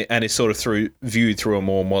 and it's sort of viewed through a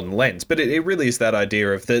more modern lens. But it really is that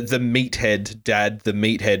idea of the meathead dad, the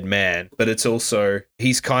meathead man, but it's also,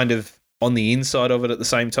 he's kind of on the inside of it at the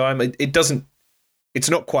same time. It's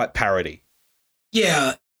not quite parody.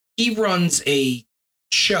 Yeah, he runs a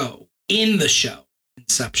show in the show,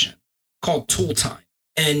 Inception, called Tool Time.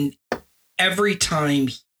 And every time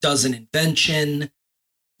he does an invention,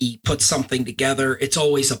 he puts something together, it's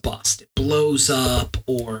always a bust. It blows up,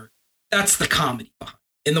 or that's the comedy behind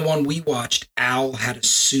it. In the one we watched, Al had a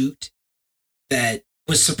suit that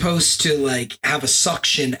was supposed to like have a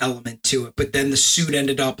suction element to it, but then the suit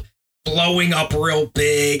ended up blowing up real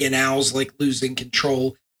big and Al's like losing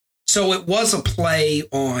control. So it was a play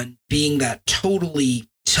on being that totally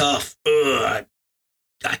tough, I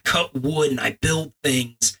cut wood and I build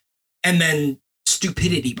things, and then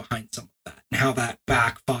stupidity behind some of that and how that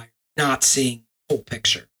backfired, not seeing the full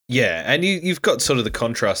picture. Yeah, and you've got sort of the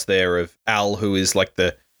contrast there of Al, who is like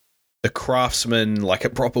the craftsman, like a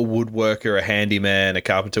proper woodworker, a handyman, a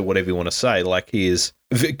carpenter, whatever you want to say. Like, he is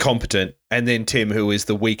competent. And then Tim, who is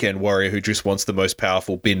the weekend warrior who just wants the most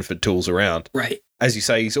powerful bin for tools around. Right. As you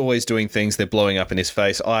say, he's always doing things, they're blowing up in his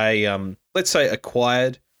face. I, let's say,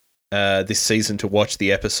 acquired this season to watch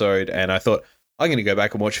the episode, and I thought, I'm going to go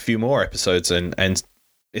back and watch a few more episodes and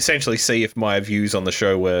essentially see if my views on the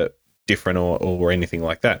show were different or anything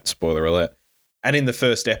like that. Spoiler alert. And in the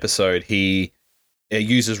first episode, he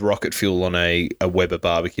uses rocket fuel on a Weber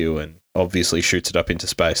barbecue and obviously shoots it up into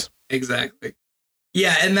space. Exactly.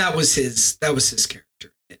 Yeah, and that was his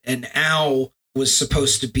character. And Al was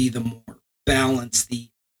supposed to be the more balanced, the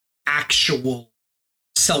actual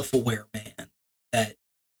self-aware man that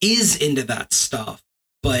is into that stuff,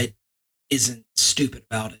 but isn't stupid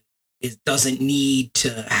about it. It doesn't need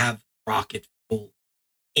to have rocket fuel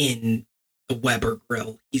in the Weber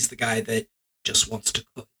grill. He's the guy that just wants to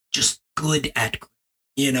cook, just good at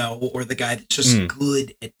grilling, or the guy that's just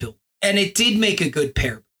good at building. And it did make a good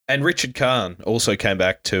pair. And Richard Kahn also came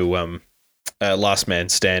back to Last Man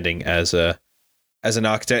Standing as an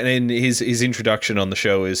architect. And in his introduction on the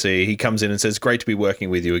show is he comes in and says, "Great to be working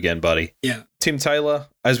with you again, buddy." Yeah. Tim Taylor,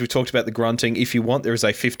 as we talked about the grunting, if you want, there is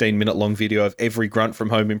a 15-minute long video of every grunt from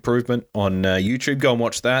Home Improvement on YouTube. Go and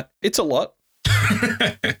watch that. It's a lot.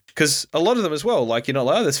 Because a lot of them as well, like, you're not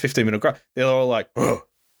like, oh, there's 15-minute grunt. They're all like, oh,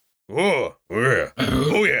 oh, yeah,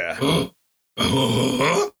 oh, yeah.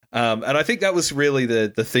 And I think that was really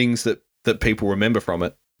the things that people remember from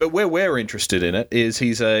it. But where we're interested in it is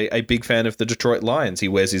he's a big fan of the Detroit Lions. He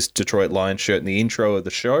wears his Detroit Lions shirt in the intro of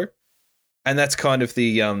the show. And that's kind of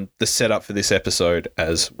the setup for this episode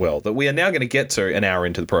as well, that we are now going to get to an hour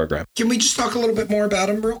into the program. Can we just talk a little bit more about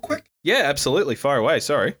him real quick? Yeah, absolutely. Fire away.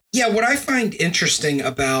 Sorry. Yeah, what I find interesting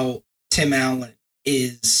about Tim Allen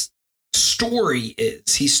story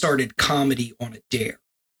is he started comedy on a dare.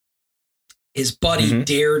 His buddy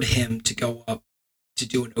dared him to go up to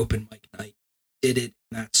do an open mic night. Did it,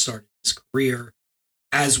 and that started his career.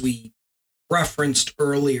 As we referenced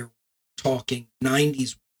earlier, talking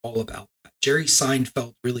 90s were all about that. Jerry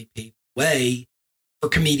Seinfeld really paved the way for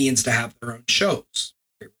comedians to have their own shows.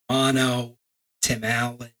 Ray Romano, Tim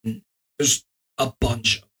Allen, there's a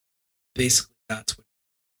bunch of them. Basically, that's what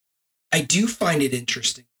I do find it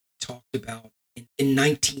interesting. We talked about in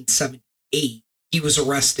 1978, he was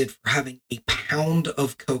arrested for having a pound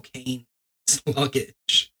of cocaine in his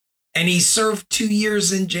luggage, and he served 2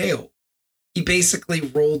 years in jail. He basically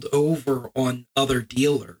rolled over on other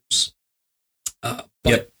dealers,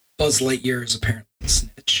 but Buzz Lightyear is apparently a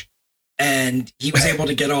snitch, and he was able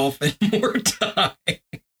to get off in more time.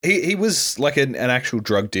 He was like an actual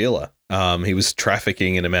drug dealer. He was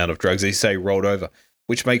trafficking an amount of drugs. They say rolled over,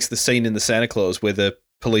 which makes the scene in the Santa Claus where the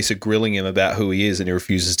police are grilling him about who he is and he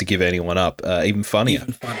refuses to give anyone up even funnier.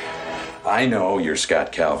 I know you're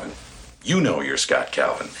Scott Calvin. You know you're Scott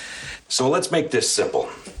Calvin. So let's make this simple.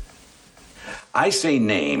 I say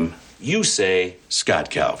name, you say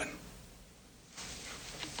Scott Calvin.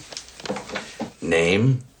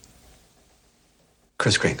 Name.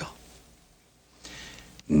 Kris Kringle.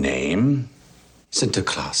 Name.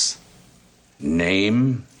 Sinterklaas.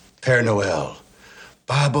 Name. Père Noël.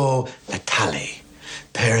 Babo Natale.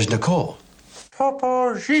 Père Nicole.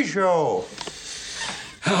 Papa Gijo.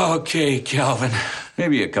 Okay, Calvin.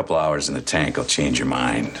 Maybe a couple hours in the tank will change your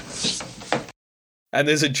mind. And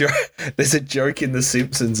there's a joke. There's a joke in The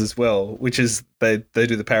Simpsons as well, which is they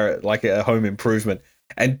do the parrot like a Home Improvement,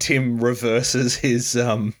 and Tim reverses his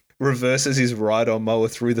ride-on mower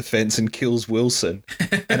through the fence and kills Wilson,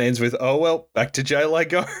 and ends with, "Oh well, back to jail I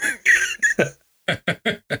go."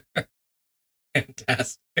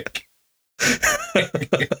 Fantastic.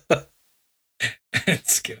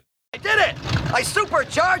 It's good. I did it! I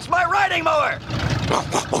supercharged my riding mower!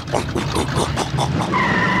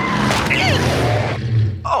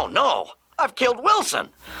 Oh no! I've killed Wilson!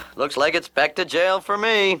 Looks like it's back to jail for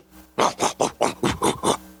me.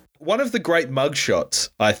 One of the great mugshots,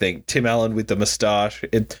 I think, Tim Allen with the moustache,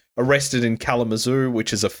 arrested in Kalamazoo,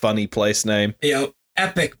 which is a funny place name. Yeah,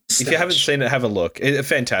 epic mustache. If you haven't seen it, have a look.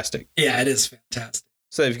 Fantastic. Yeah, it is fantastic.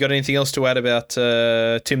 So have you got anything else to add about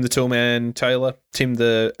Tim the Toolman Taylor? Tim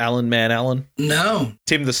the Allen Man Allen? No.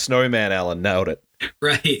 Tim the Snowman Allen. Nailed it.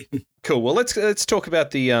 Right. Cool. Well, let's talk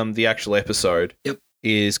about the actual episode. Yep.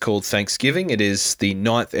 It is called Thanksgiving. It is the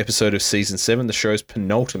 9th episode of season 7, the show's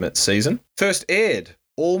penultimate season. First aired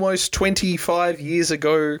almost 25 years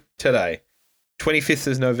ago today. 25th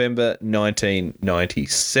of November,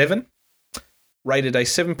 1997. Rated a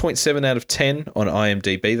 7.7 out of 10 on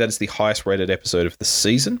IMDb. That is the highest rated episode of the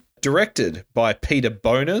season. Directed by Peter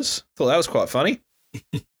Boners. Thought that was quite funny.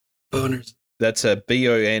 Boners. That's a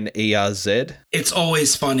Bonerz. It's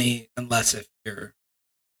always funny unless if you're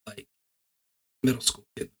like middle school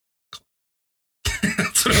kid.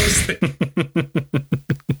 That's what I was thinking.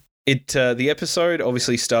 The episode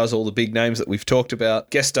obviously stars all the big names that we've talked about.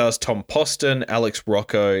 Guest stars Tom Poston, Alex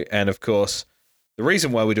Rocco, and of course, the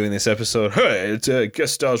reason why we're doing this episode, it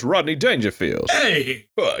guest stars Rodney Dangerfield. Hey!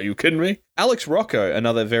 Oh, are you kidding me? Alex Rocco,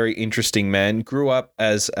 another very interesting man, grew up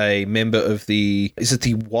as a member of the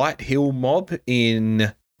White Hill mob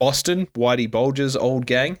in Boston, Whitey Bulger's old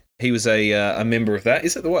gang. He was a member of that.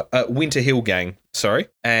 Is it the Winter Hill gang? Sorry.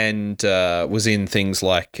 And was in things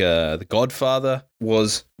like The Godfather.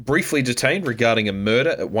 Was briefly detained regarding a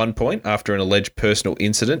murder at one point after an alleged personal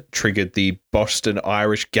incident triggered the Boston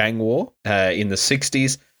Irish gang war in the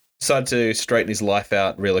 60s. Decided to straighten his life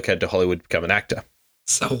out and relocated to Hollywood to become an actor.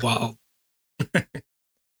 So wild.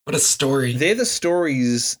 What a story. They're the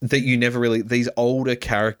stories that you never really... These older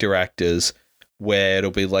character actors... where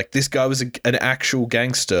it'll be like, this guy was an actual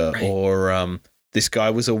gangster, right, or this guy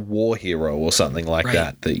was a war hero or something like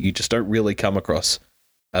that you just don't really come across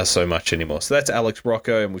so much anymore. So that's Alex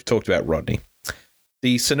Rocco, and we've talked about Rodney.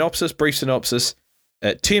 The brief synopsis,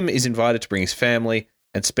 Tim is invited to bring his family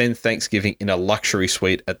and spend Thanksgiving in a luxury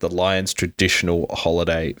suite at the Lions' traditional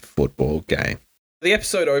holiday football game. The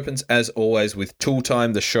episode opens, as always, with Tool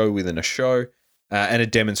Time, the show within a show, and a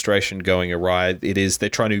demonstration going awry. They're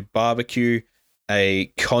trying to barbecue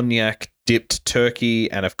a cognac-dipped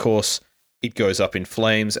turkey, and of course, it goes up in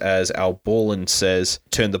flames as Al Borland says,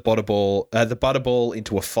 turn the butterball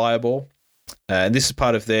into a fireball. And this is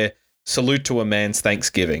part of their salute to a man's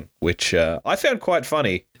Thanksgiving, which I found quite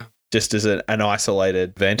funny, just as an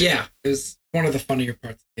isolated event. Yeah, it was one of the funnier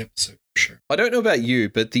parts of the episode, for sure. I don't know about you,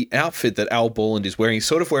 but the outfit that Al Borland is wearing, he's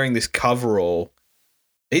sort of wearing this coverall.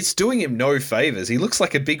 It's doing him no favors. He looks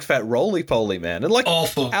like a big fat roly-poly man. And like,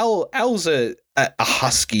 awful. Al's a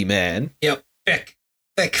husky man. Yep.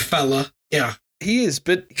 Thick fella. Yeah. He is,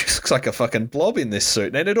 but he just looks like a fucking blob in this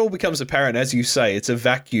suit. And it all becomes apparent, as you say, it's a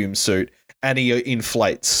vacuum suit and he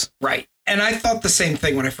inflates. Right. And I thought the same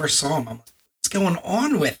thing when I first saw him. I'm like, what's going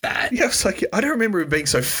on with that? Yeah, it's like, I don't remember him being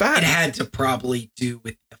so fat. It had to probably do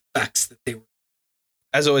with the effects that they were.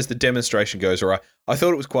 As always, the demonstration goes awry. I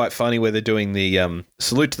thought it was quite funny where they're doing the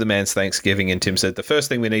salute to the man's Thanksgiving, and Tim said the first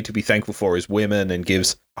thing we need to be thankful for is women, and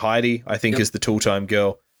gives Heidi, I think is the Tool Time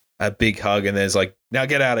girl, a big hug, and there's like, now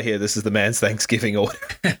get out of here, this is the man's Thanksgiving order.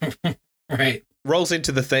 Right. Rolls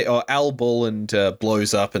into the thing, Al Borland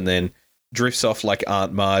blows up and then drifts off like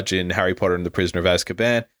Aunt Marge in Harry Potter and the Prisoner of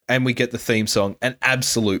Azkaban, and we get the theme song, an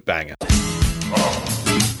absolute banger.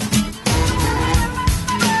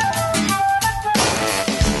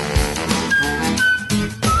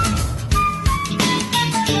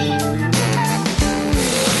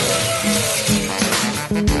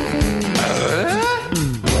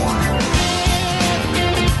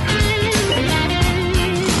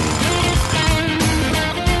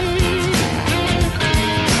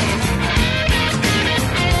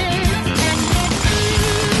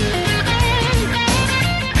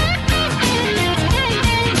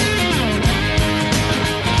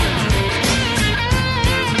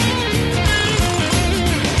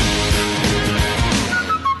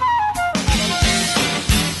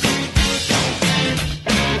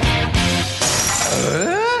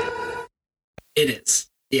 It is.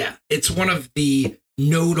 Yeah. It's one of the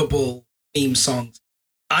notable theme songs.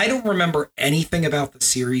 I don't remember anything about the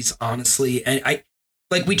series, honestly. And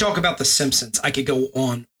like we talk about The Simpsons, I could go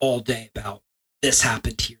on all day about this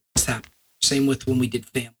happened here, this happened. Same with when we did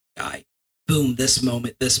Family Guy. Boom, this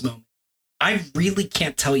moment, this moment. I really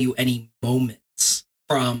can't tell you any moments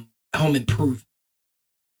from Home Improvement,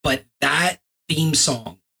 but that theme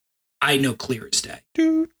song, I know clear as day.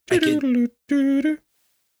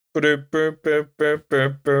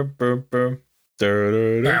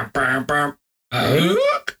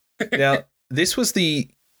 Now, this was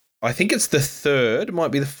I think it's the third,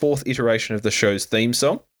 might be the fourth iteration of the show's theme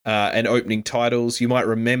song and opening titles. You might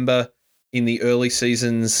remember in the early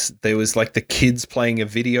seasons, there was like the kids playing a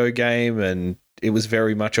video game and it was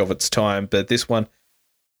very much of its time. But this one,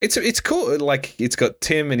 it's cool. Like it's got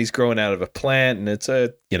Tim and he's growing out of a plant and it's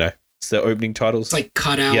the opening titles. It's like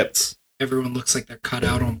cutouts. Yep. Everyone looks like they're cut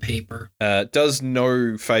out on paper. Does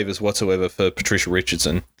no favors whatsoever for Patricia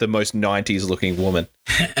Richardson, the most 90s looking woman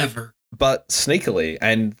ever. But sneakily,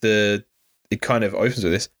 and it kind of opens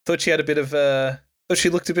with this. Thought she had a bit of thought she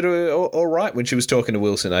looked a bit all right when she was talking to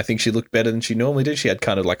Wilson. I think she looked better than she normally did. She had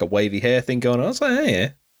kind of like a wavy hair thing going on. I was like, hey, yeah.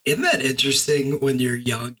 Isn't that interesting when you're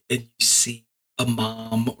young and you see a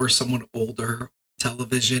mom or someone older on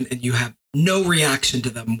television and you have no reaction to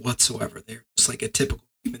them whatsoever? They're just like a typical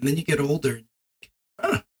human. Then you get older and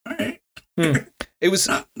all right. It was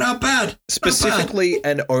not bad. Specifically not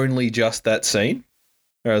bad. And only just that scene.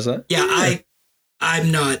 Or is that? Yeah,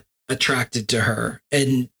 I'm not attracted to her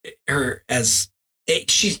and her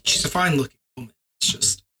she's a fine looking woman. It's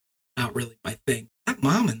just not really my thing. That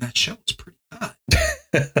mom in that show was pretty hot.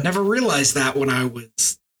 Never realized that when I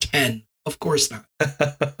was 10. Of course not.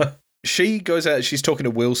 She goes out, she's talking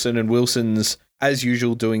to Wilson, and Wilson's, as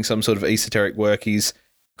usual, doing some sort of esoteric work. He's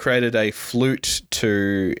created a flute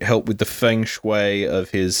to help with the feng shui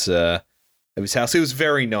of his house. It was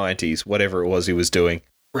very 90s, whatever it was he was doing.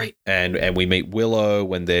 Right. And we meet Willow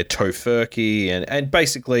when they're tofurkey, and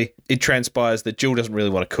basically it transpires that Jill doesn't really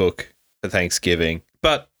want to cook for Thanksgiving.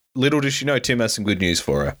 But little does she know, Tim has some good news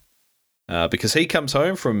for her. Because he comes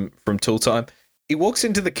home from tool time. He walks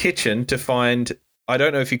into the kitchen to find, I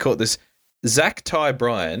don't know if you caught this, Zach Ty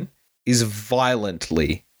Bryan is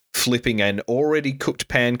violently flipping an already cooked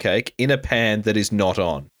pancake in a pan that is not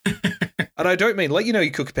on. And I don't mean, like,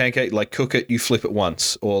 you cook a pancake, like cook it, you flip it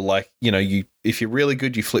once. Or like, if you're really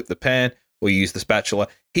good, you flip the pan or you use the spatula.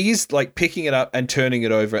 He's like picking it up and turning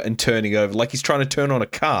it over and turning it over like he's trying to turn on a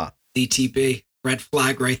car. DTB, red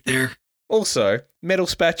flag right there. Also, metal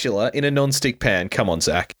spatula in a non-stick pan. Come on,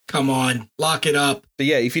 Zach. Come on, lock it up. But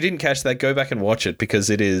yeah, if you didn't catch that, go back and watch it because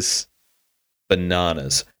it is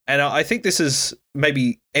bananas. And I think this is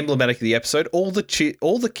maybe emblematic of the episode. All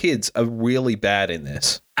the kids are really bad in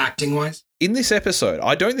this. Acting-wise? In this episode,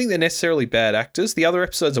 I don't think they're necessarily bad actors. The other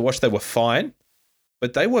episodes I watched, they were fine.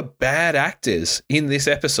 But they were bad actors in this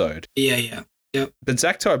episode. Yeah. Yep. But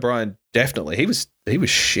Zach Ty Bryan, definitely. He was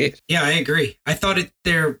shit. Yeah, I agree. I thought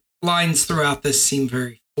their lines throughout this seemed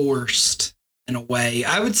very forced in a way.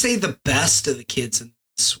 I would say the best of the kids in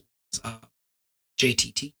this was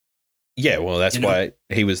JTT. Yeah, well, that's why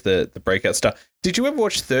he was the breakout star. Did you ever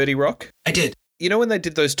watch 30 Rock? I did. You know when they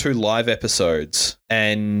did those 2 live episodes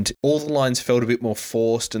and all the lines felt a bit more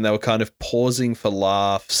forced and they were kind of pausing for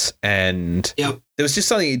laughs and there was just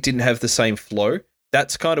something that didn't have the same flow?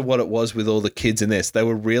 That's kind of what it was with all the kids in this. They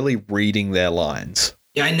were really reading their lines.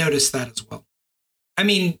 Yeah, I noticed that as well. I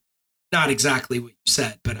mean, not exactly what you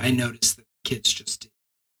said, but I noticed that the kids just did.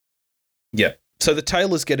 Yeah. So the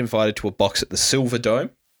Taylors get invited to a box at the Silver Dome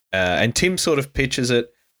and Tim sort of pitches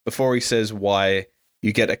it before he says why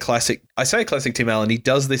you get a classic. I say classic Tim Allen. He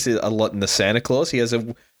does this a lot in the Santa Claus. He has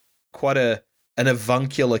quite an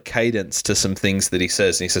avuncular cadence to some things that he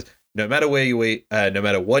says. And he says, no matter where you eat, no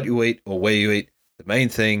matter what you eat or where you eat, the main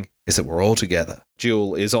thing is that we're all together.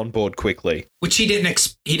 Jill is on board quickly. Which he didn't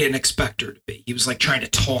expect her to be. He was like trying to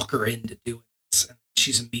talk her into doing this. And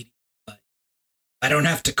she's immediately like, I don't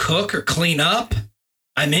have to cook or clean up.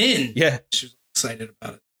 I'm in. Yeah. She was excited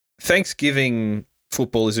about it. Thanksgiving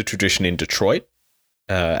football is a tradition in Detroit.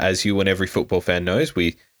 As you and every football fan knows,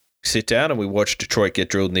 we sit down and we watch Detroit get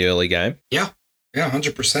drilled in the early game. Yeah,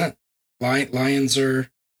 100%. Lions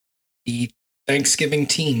are the Thanksgiving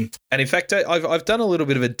team. And in fact, I've done a little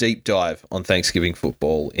bit of a deep dive on Thanksgiving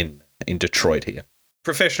football in Detroit here.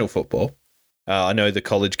 Professional football. I know the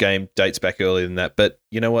college game dates back earlier than that, but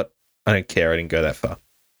you know what? I don't care. I didn't go that far.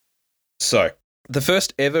 So, the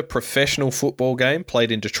first ever professional football game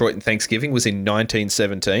played in Detroit in Thanksgiving was in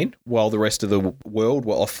 1917, while the rest of the world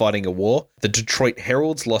were off fighting a war. The Detroit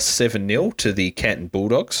Heralds lost 7-0 to the Canton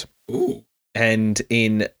Bulldogs. Ooh. And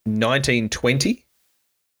in 1920,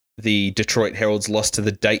 the Detroit Heralds lost to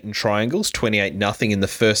the Dayton Triangles 28-0 in the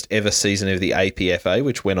first ever season of the APFA,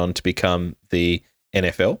 which went on to become the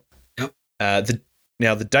NFL. Yep.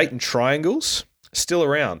 Now, the Dayton Triangles, still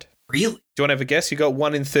around. Really? Do you want to have a guess? You got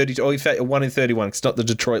 1 in 30. Oh, in fact, 1 in 31. It's not the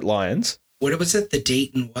Detroit Lions. What was it? The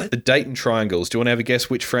Dayton what? The Dayton Triangles. Do you want to have a guess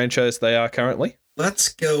which franchise they are currently? Let's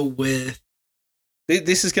go with...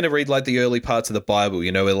 This is going to read like the early parts of the Bible,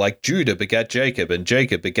 you know, where like Judah begat Jacob and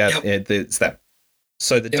Jacob begat... it's that.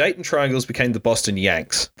 So the Dayton Triangles became the Boston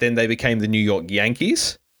Yanks. Then they became the New York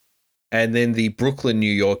Yankees. And then the Brooklyn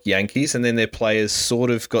New York Yankees. And then their players sort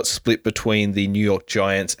of got split between the New York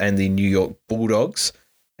Giants and the New York Bulldogs.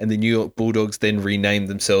 And the New York Bulldogs then renamed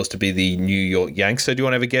themselves to be the New York Yanks. So do you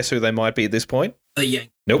want to have a guess who they might be at this point? The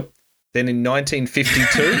Yankees. Nope. Then in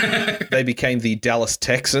 1952, they became the Dallas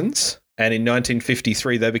Texans. And in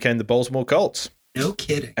 1953, they became the Baltimore Colts. No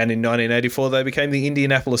kidding. And in 1984, they became the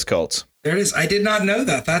Indianapolis Colts. There it is. I did not know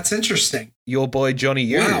that. That's interesting. Your boy Johnny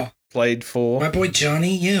Yu played for... My boy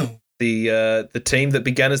Johnny Yu. The team that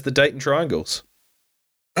began as the Dayton Triangles.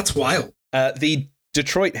 That's wild. The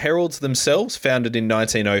Detroit Heralds themselves, founded in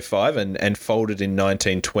 1905 and folded in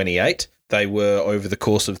 1928. They were, over the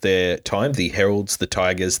course of their time, the Heralds, the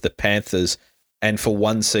Tigers, the Panthers, and for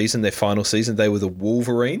one season, their final season, they were the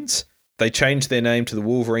Wolverines. They changed their name to the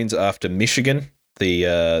Wolverines after Michigan,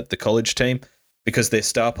 the college team, because their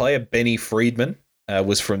star player, Benny Friedman,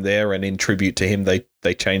 was from there, and in tribute to him,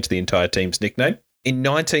 they changed the entire team's nickname. In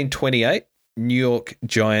 1928, New York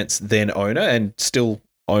Giants then owner, and still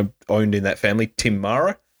owned in that family, Tim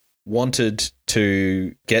Mara, wanted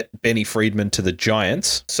to get Benny Friedman to the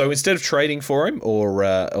Giants. So instead of trading for him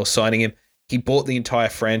or signing him, he bought the entire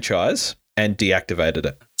franchise and deactivated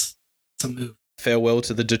it. It's a move. Farewell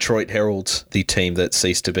to the Detroit Heralds, the team that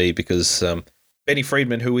ceased to be, because Benny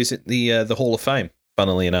Friedman, who is at the Hall of Fame,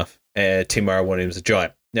 funnily enough, Tim Mara wanted him as a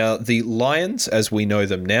Giant. Now, the Lions, as we know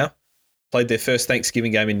them now, played their first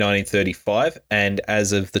Thanksgiving game in 1935, and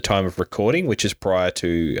as of the time of recording, which is prior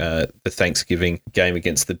to the Thanksgiving game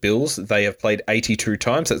against the Bills, they have played 82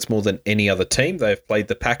 times. That's more than any other team. They have played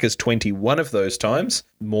the Packers 21 of those times,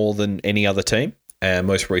 more than any other team, and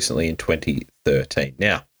most recently in 2013.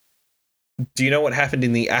 Now, do you know what happened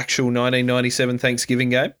in the actual 1997 Thanksgiving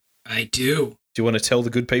game? I do. Do you want to tell the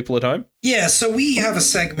good people at home? Yeah, so we have a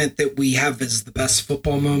segment that we have as the best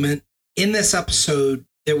football moment. In this episode,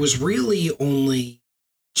 there was really only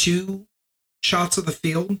 2 shots of the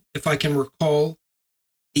field, if I can recall.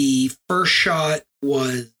 The first shot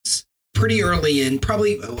was pretty early in,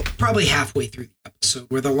 probably halfway through the episode,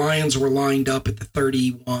 where the Lions were lined up at the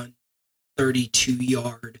 31, 32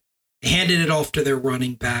 yard. They handed it off to their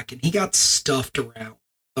running back, and he got stuffed around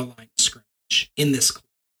the line of scrimmage in this clip.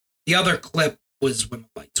 The other clip was when the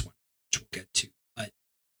lights went, which we'll get to. But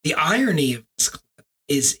the irony of this clip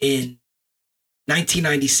is in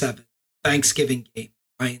 1997 Thanksgiving game,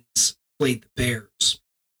 Lions played the Bears.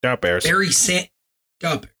 Go Bears.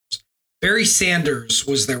 Barry Sanders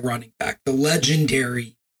was their running back, the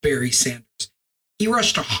legendary Barry Sanders. He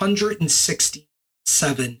rushed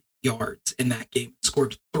 167 yards in that game,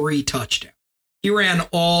 scored 3 touchdowns. He ran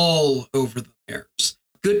all over the Bears.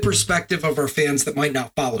 Good perspective of our fans that might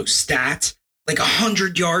not follow stats. Like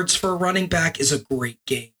 100 yards for a running back is a great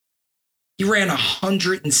game. He ran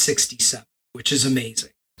 167, which is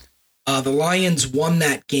amazing. The Lions won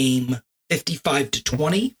that game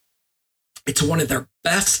 55-20. It's one of their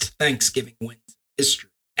best Thanksgiving wins in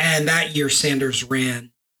history. And that year, Sanders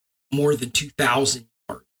ran more than 2,000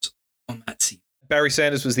 yards on that season. Barry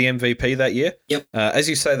Sanders was the MVP that year. Yep. As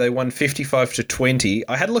you say, they won 55-20.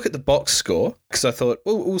 I had a look at the box score because I thought,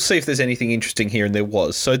 well, we'll see if there's anything interesting here, and there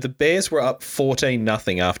was. So the Bears were up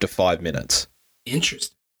 14-0 after 5 minutes.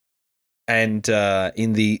 Interesting. And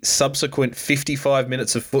in the subsequent 55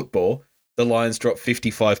 minutes of football, the Lions dropped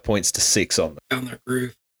 55 points to 6 on them. Down their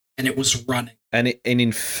groove, and it was running. And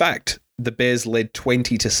in fact, the Bears led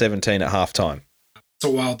 20-17 at halftime. It's a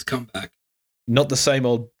wild comeback. Not the same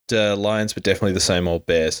old Lions, but definitely the same old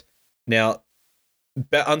Bears. Now,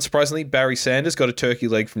 unsurprisingly, Barry Sanders got a turkey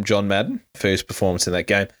leg from John Madden for his performance in that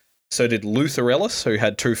game. So did Luther Ellis, who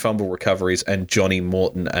had 2 fumble recoveries, and Johnny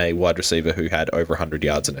Morton, a wide receiver who had over 100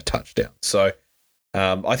 yards and a touchdown. So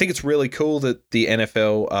I think it's really cool that the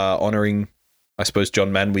NFL are honoring, I suppose,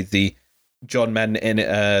 John Madden with the John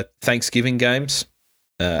Madden Thanksgiving games,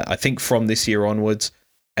 I think from this year onwards,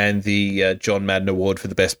 and the John Madden Award for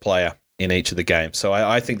the best player in each of the games. So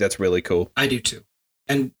I think that's really cool. I do too.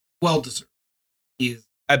 And well-deserved. He is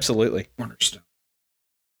absolutely cornerstone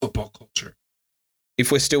football culture.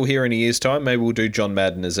 if we're still here in a year's time, maybe we'll do John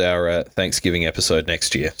Madden as our Thanksgiving episode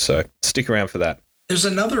next year. So stick around for that. There's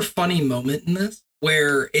another funny moment in this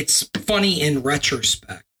where it's funny in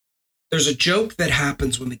retrospect. There's a joke that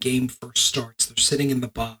happens when the game first starts. They're sitting in the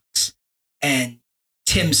box and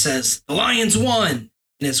Tim says, "The Lions won."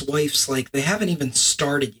 And his wife's like, "They haven't even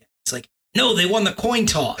started yet." It's like, "No, they won the coin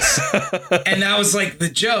toss." And that was like the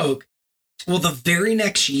joke. Well, the very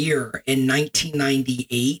next year in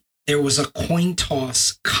 1998, there was a coin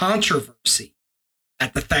toss controversy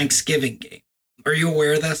at the Thanksgiving game. Are you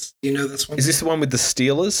aware of this? Do you know this one? Is this the one with the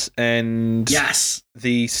Steelers? And yes,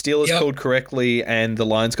 the Steelers called correctly and the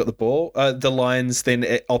Lions got the ball. The Lions then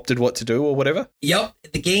opted what to do or whatever? Yep.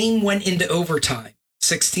 The game went into overtime,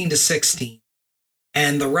 16-16.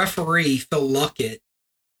 And the referee, Phil Luckett,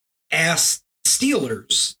 asked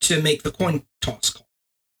Steelers to make the coin toss call.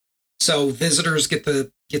 So visitors get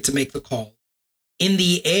to make the call. In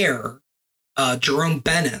the air, Jerome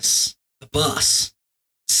Bennis, the bus,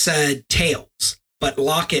 said tails, but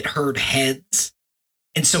Lockett heard heads,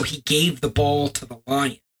 and so he gave the ball to the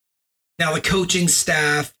Lions. Now, the coaching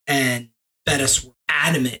staff and Bettis were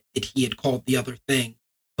adamant that he had called the other thing,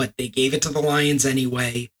 but they gave it to the Lions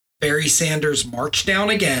anyway. Barry Sanders marched down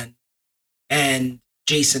again, and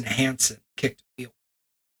Jason Hanson kicked the field.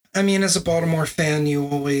 I mean, as a Baltimore fan, you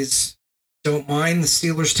always don't mind the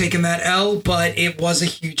Steelers taking that L, but it was a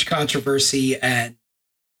huge controversy, and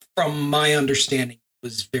from my understanding,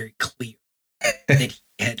 was very clear that he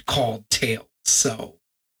had called tails. So,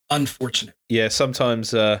 unfortunate. Yeah,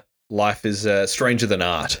 sometimes life is stranger than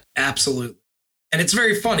art. Absolutely. And it's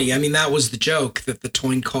very funny. I mean, that was the joke, that the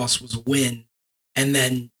coin toss was a win. And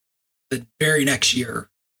then the very next year,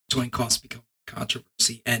 coin toss became a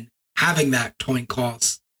controversy. And having that coin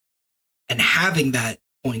toss and having that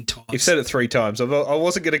coin toss. You've said it 3 times. I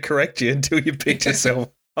wasn't going to correct you until you picked yourself.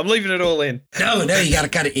 I'm leaving it all in. No, you got to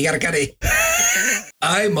cut it. You got to cut it.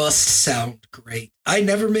 I must sound great. I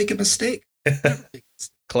never make a mistake.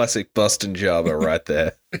 Classic Bustin' Jabba right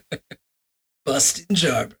there. Bustin'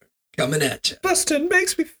 Jabba coming at you. Bustin'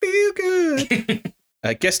 makes me feel good.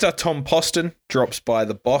 Guest star Tom Poston drops by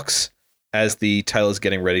the box as the Taylor's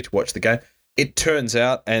getting ready to watch the game. It turns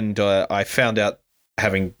out, and I found out,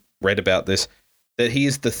 having read about this, that he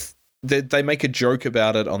is they make a joke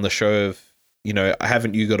about it on the show of, you know,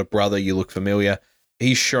 haven't you got a brother? You look familiar.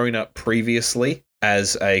 He's shown up previously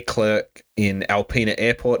as a clerk in Alpena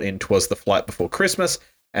Airport in 'Twas the Flight Before Christmas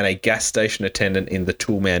and a gas station attendant in The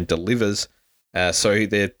Toolman Delivers. So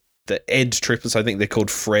they're the Ed triplets. I think they're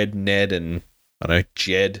called Fred, Ned, and I don't know,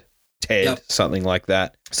 Jed, Ted, something like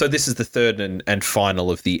that. So this is the third and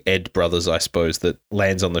final of the Ed brothers, I suppose, that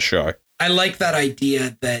lands on the show. I like that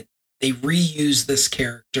idea that they reuse this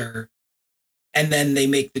character and then they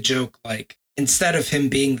make the joke like, instead of him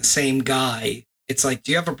being the same guy, it's like,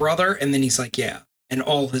 do you have a brother? And then he's like, yeah. And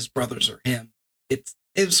all his brothers are him. It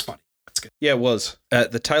was funny. It's good. Yeah, it was.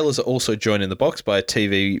 The Taylors are also joined in the box by a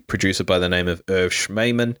TV producer by the name of Irv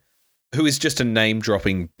Schmeiman, who is just a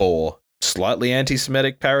name-dropping bore. Slightly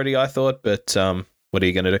anti-Semitic parody, I thought, but what are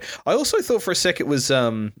you going to do? I also thought for a sec it was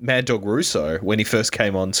Mad Dog Russo when he first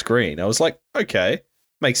came on screen. I was like, okay,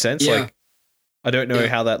 makes sense. Yeah. Like, I don't know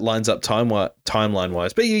how that lines up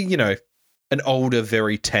timeline-wise, but, you know, an older,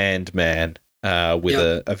 very tanned man with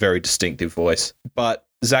a very distinctive voice. But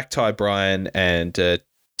Zach Ty Bryan and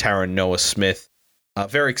Taron Noah Smith are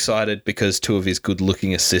very excited because 2 of his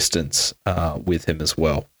good-looking assistants are with him as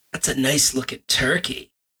well. That's a nice-looking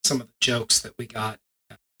turkey. Some of the jokes that we got.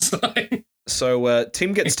 So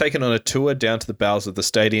Tim gets taken on a tour down to the bowels of the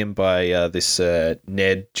stadium by this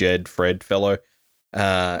Ned, Jed, Fred fellow.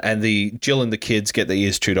 And Jill and the kids get their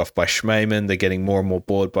ears chewed off by Schmeiman. They're getting more and more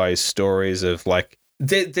bored by his stories of like,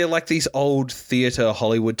 they're like these old theater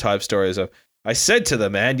Hollywood type stories of, I said to the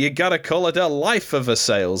man, you gotta call it a life of a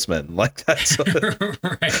salesman. Like that sort of.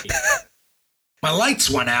 Right. My lights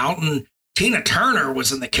went out and Tina Turner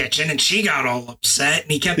was in the kitchen and she got all upset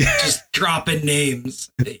and he kept just dropping names.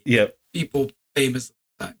 Yep. People famous at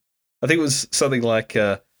the time. I think it was something like,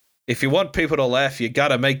 if you want people to laugh, you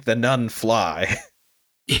gotta make the nun fly.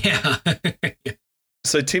 Yeah.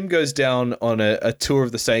 So Tim goes down on a tour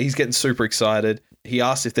of the stadium. He's getting super excited. He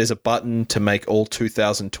asks if there's a button to make all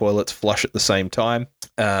 2,000 toilets flush at the same time.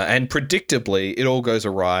 And predictably, it all goes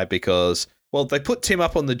awry because, well, they put Tim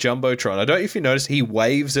up on the Jumbotron. I don't know if you noticed, he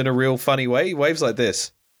waves in a real funny way. He waves like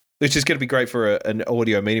this, which is going to be great for an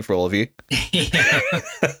audio meeting for all of you.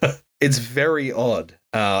 It's very odd.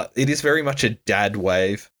 It is very much a dad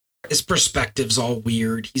wave. His perspective's all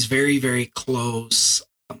weird. He's very, very close.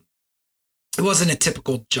 It wasn't a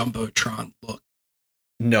typical Jumbotron look.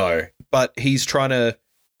 No, but he's trying to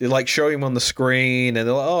They like show him on the screen and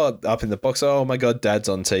they're like, oh, up in the box. Oh my God, Dad's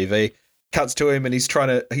on TV. Cuts to him and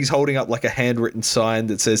he's holding up like a handwritten sign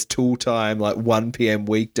that says tool time, like 1 p.m.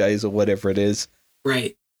 weekdays or whatever it is.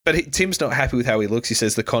 Right. But Tim's not happy with how he looks. He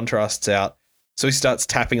says the contrast's out. So he starts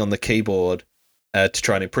tapping on the keyboard to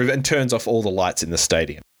try and improve it and turns off all the lights in the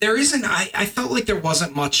stadium. There isn't, I felt like there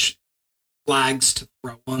wasn't much flags to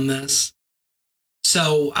throw on this.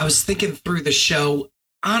 So I was thinking through the show,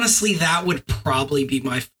 honestly, that would probably be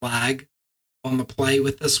my flag on the play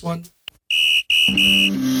with this one.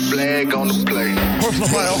 Flag on the play. Personal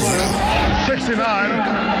foul.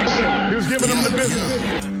 69. He was giving him the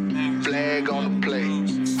business. Flag on the play.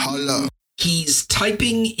 Hold up. He's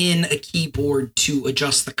typing in a keyboard to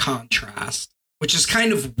adjust the contrast, which is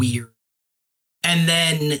kind of weird. And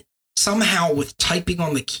then somehow with typing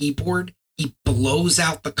on the keyboard, he blows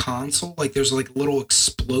out the console. Like there's like a little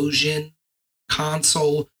explosion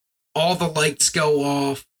console. All the lights go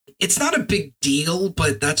off. It's not a big deal,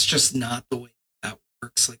 but that's just not the way that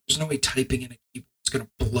works. Like there's no way typing in a keyboard is going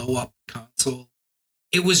to blow up the console.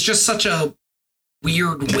 It was just such a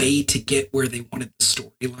weird way to get where they wanted the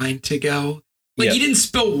storyline to go. Like he didn't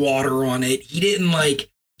spill water on it. He didn't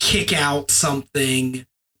like kick out something.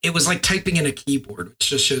 It was like typing in a keyboard, which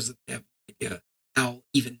just shows that they have no idea how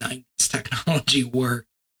even 90s technology worked.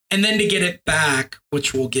 And then to get it back,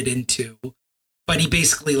 which we'll get into, but he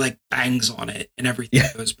basically like bangs on it and everything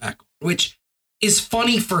goes back, which is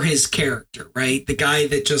funny for his character, right? The guy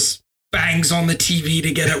that just bangs on the TV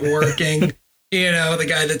to get it working. You know, the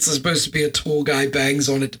guy that's supposed to be a tool guy bangs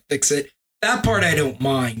on it to fix it. That part I don't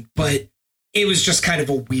mind, but it was just kind of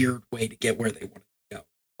a weird way to get where they wanted to go.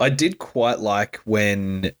 I did quite like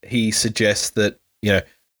when he suggests that, you know,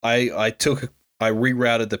 I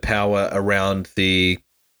rerouted the power around the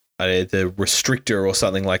restrictor or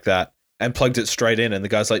something like that and plugged it straight in. And the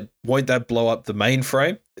guy's like, won't that blow up the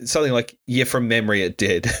mainframe? Something like, yeah, from memory it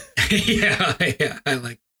did. yeah, I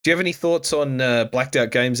like. Do you have any thoughts on blacked out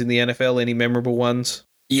games in the NFL? Any memorable ones?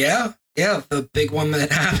 Yeah. The big one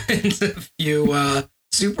that happened a few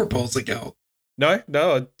Super Bowls ago. No.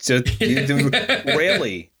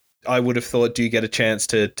 Rarely, I would have thought, do you get a chance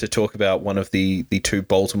to talk about one of the two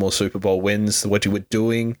Baltimore Super Bowl wins, what you were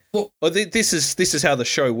doing? Well, this is how the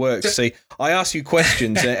show works. See, I ask you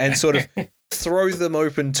questions and sort of throw them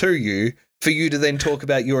open to you for you to then talk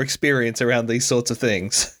about your experience around these sorts of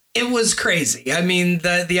things. It was crazy. I mean,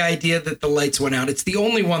 the idea that the lights went out, it's the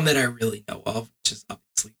only one that I really know of, which is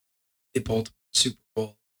obviously the Baltimore Super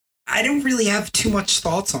Bowl. I don't really have too much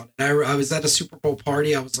thoughts on it. I was at a Super Bowl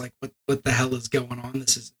party. I was like, what the hell is going on?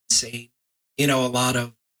 This is insane. You know, a lot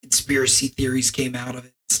of conspiracy theories came out of it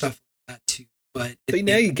and stuff like that too. But see,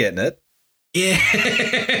 now you're getting it.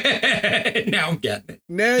 Yeah. Now I'm getting it.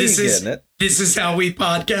 Now you're getting it. This is how we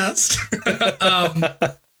podcast.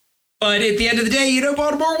 But at the end of the day, you know,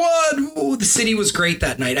 Baltimore won. Ooh, the city was great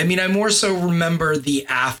that night. I mean, I more so remember the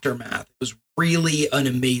aftermath. It was really an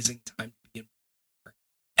amazing time to be in Baltimore.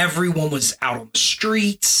 Everyone was out on the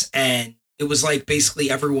streets, and it was like basically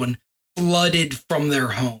everyone flooded from their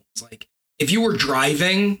homes. Like, if you were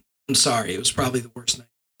driving, I'm sorry, it was probably the worst night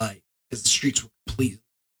of life because the streets were completely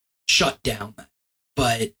shut down.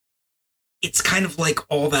 But it's kind of like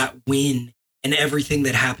all that win and everything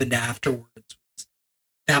that happened afterwards.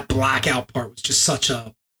 That blackout part was just such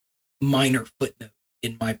a minor footnote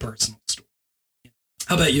in my personal story.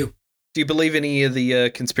 How about you? Do you believe any of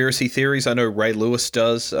the conspiracy theories? I know Ray Lewis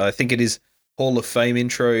does. I think in his Hall of Fame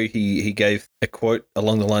intro, he gave a quote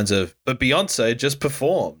along the lines of, but Beyonce just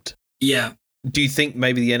performed. Yeah. Do you think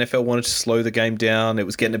maybe the NFL wanted to slow the game down? It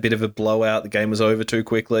was getting a bit of a blowout. The game was over too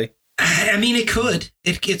quickly. I mean, it could.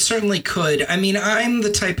 It certainly could. I mean, I'm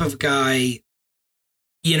the type of guy,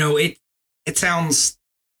 you know, it sounds...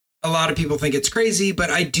 A lot of people think it's crazy,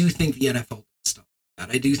 but I do think the NFL does stuff like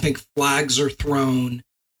that. I do think flags are thrown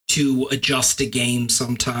to adjust a game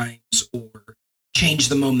sometimes or change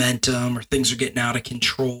the momentum or things are getting out of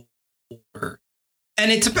control.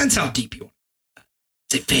 And it depends how deep you want to go.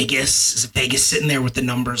 Is it Vegas? Is it Vegas sitting there with the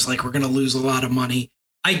numbers like we're going to lose a lot of money?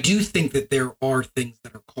 I do think that there are things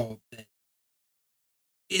that are called that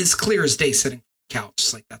is clear as day sitting on the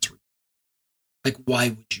couch. Like, that's like, why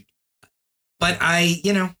would you? But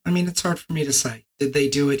it's hard for me to say. Did they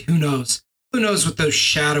do it? Who knows? Who knows what those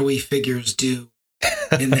shadowy figures do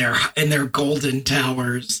in their golden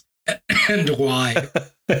towers and why?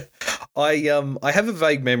 I have a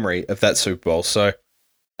vague memory of that Super Bowl. So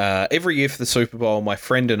every year for the Super Bowl, my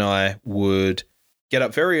friend and I would get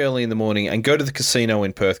up very early in the morning and go to the casino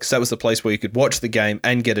in Perth because that was the place where you could watch the game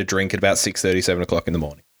and get a drink at about 6:30, 7 o'clock in the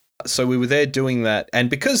morning. So we were there doing that, and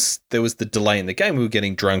because there was the delay in the game, we were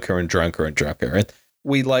getting drunker and drunker and drunker. And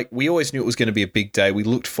we always knew it was going to be a big day. We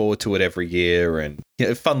looked forward to it every year, and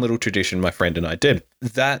a fun little tradition my friend and I did.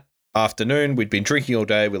 That afternoon, we'd been drinking all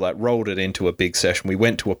day. We rolled it into a big session. We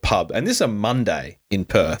went to a pub, and this is a Monday in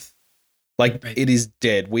Perth. It is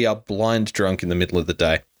dead. We are blind drunk in the middle of the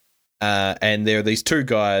day. And there are these two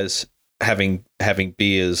guys having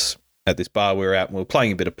beers at this bar we were at, and we were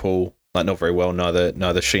playing a bit of pool. Not very well.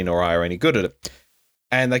 Neither she nor I are any good at it.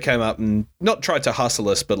 And they came up and not tried to hustle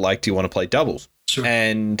us, but do you want to play doubles? Sure.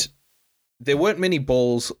 And there weren't many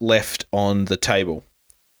balls left on the table.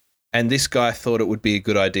 And this guy thought it would be a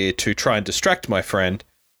good idea to try and distract my friend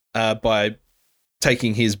by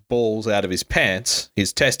taking his balls out of his pants,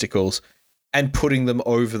 his testicles, and putting them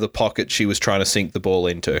over the pocket she was trying to sink the ball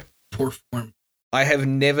into. Poor form. I have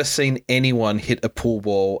never seen anyone hit a pool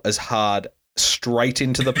ball as hard straight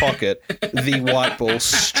into the pocket, the white ball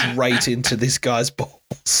straight into this guy's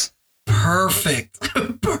balls. Perfect.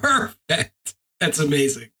 Perfect. That's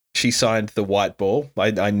amazing. She signed the white ball.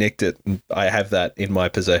 I nicked it, and I have that in my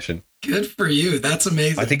possession. Good for you. That's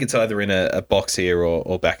amazing. I think it's either in a box here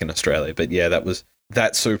or back in Australia. But yeah, that was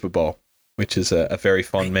that Super Bowl, which is a very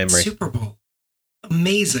fond memory. Super Bowl.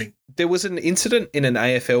 Amazing. There was an incident in an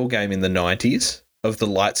AFL game in the 90s of the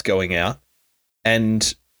lights going out,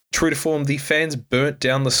 and true to form, the fans burnt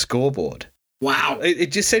down the scoreboard. Wow.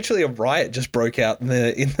 It just essentially a riot just broke out in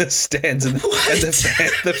the stands, and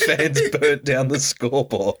the fans burnt down the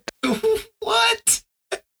scoreboard. What?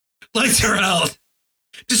 Lights are out.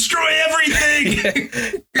 Destroy everything.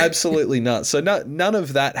 Yeah, absolutely nuts. So none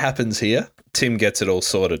of that happens here. Tim gets it all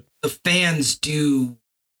sorted. The fans do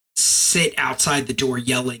sit outside the door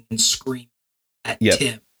yelling and screaming at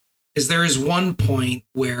Tim. Because there is one point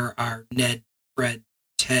where our Ned, Fred,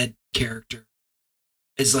 Ted character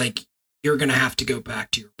is like, you're going to have to go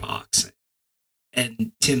back to your box.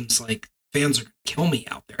 And Tim's like, fans are going to kill me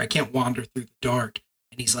out there. I can't wander through the dark.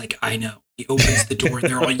 And he's like, I know. He opens the door and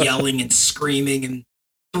they're all yelling and screaming and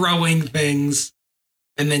throwing things.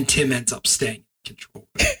 And then Tim ends up staying in control.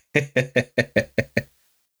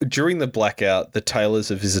 During the blackout, the Taylors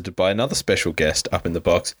are visited by another special guest up in the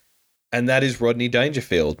box, and that is Rodney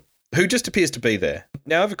Dangerfield, who just appears to be there.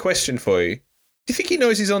 Now, I have a question for you. Do you think he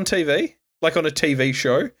knows he's on TV? Like on a TV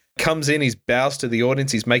show? Comes in, he bows to the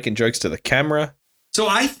audience, he's making jokes to the camera. So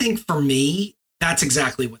I think for me, that's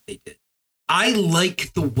exactly what they did. I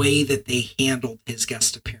like the way that they handled his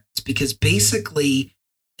guest appearance, because basically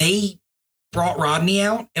they brought Rodney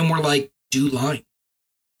out and were like, do line.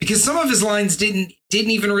 Because some of his lines didn't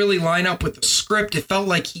even really line up with the script. It felt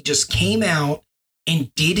like he just came out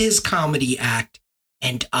and did his comedy act,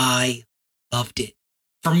 and I loved it.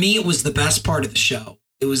 For me, it was the best part of the show.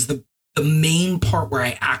 It was the main part where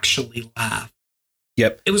I actually laughed.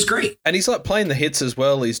 Yep. It was great. And he's playing the hits as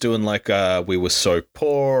well. He's doing we were so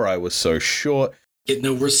poor, I was so short. Get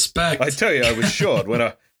no respect. I tell you, I was short. When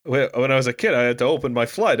I was a kid, I had to open my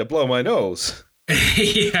fly to blow my nose.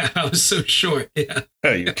 Yeah, I was so short. Yeah.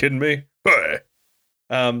 Are you kidding me? But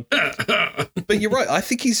you're right. I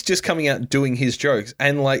think he's just coming out and doing his jokes,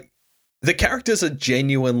 and the characters are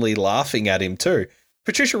genuinely laughing at him too.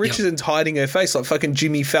 Patricia Richardson's hiding her face like fucking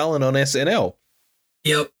Jimmy Fallon on SNL.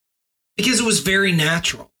 Yep. Because it was very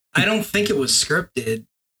natural. I don't think it was scripted.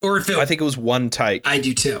 I think it was one take. I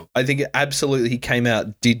do too. I think absolutely he came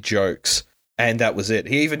out, did jokes, and that was it.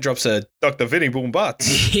 He even drops a Dr. Vinny Boom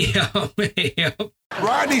Butts. Yeah.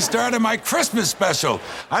 Rodney started my Christmas special.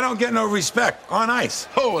 I don't get no respect on ice.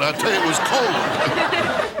 Oh, and I tell you, it was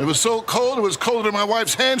cold. It was so cold, it was colder than my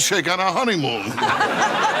wife's handshake on our honeymoon.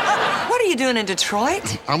 What are you doing in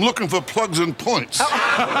Detroit? I'm looking for plugs and points.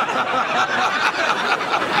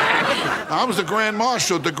 I was the Grand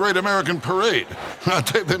Marshal at the Great American Parade. I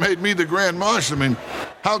tell you, they made me the Grand Marshal. I mean,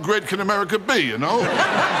 how great can America be, you know?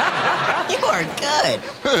 You are good.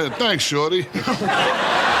 Hey, thanks, Shorty.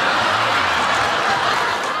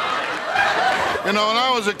 You know, when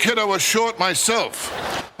I was a kid, I was short myself.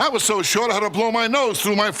 I was so short I had to blow my nose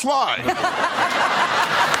through my fly.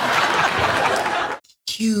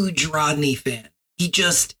 Huge Rodney fan. He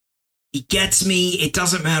gets me. It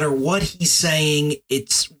doesn't matter what he's saying.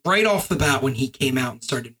 It's right off the bat when he came out and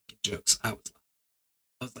started making jokes. I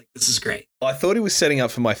was like, this is great. I thought he was setting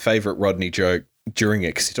up for my favorite Rodney joke during it,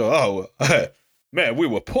 because he thought, man, we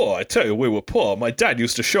were poor. I tell you, we were poor. My dad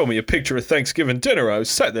used to show me a picture of Thanksgiving dinner. I was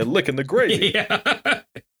sat there licking the gravy. Yeah.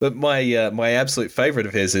 But my absolute favorite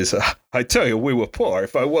of his is, I tell you, we were poor.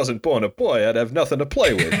 If I wasn't born a boy, I'd have nothing to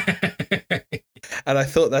play with. And I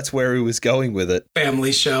thought that's where he was going with it.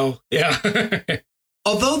 Family show. Yeah.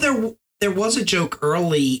 Although there was a joke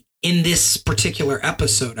early in this particular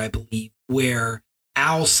episode, I believe, where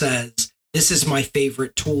Al says, this is my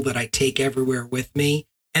favorite tool that I take everywhere with me.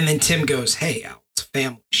 And then Tim goes, hey, Al, it's a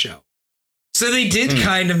family show. So they did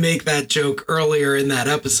kind of make that joke earlier in that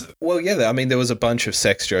episode. Well, yeah, I mean, there was a bunch of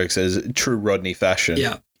sex jokes as true Rodney fashion.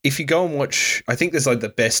 Yeah. If you go and watch, I think there's like the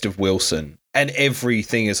best of Wilson, and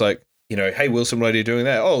everything is like, you know, hey, Wilson, what are you doing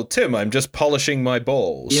there? Oh, Tim, I'm just polishing my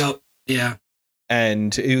balls. Yep. Yeah.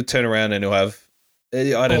 And he'll turn around and he'll have,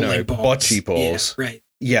 I don't know, bocce balls. Yeah, right.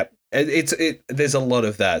 Yep. There's a lot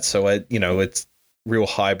of that. So, it's real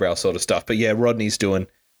highbrow sort of stuff. But yeah, Rodney's doing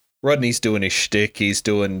his shtick. He's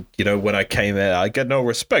doing, when I came out, I got no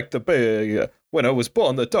respect. When I was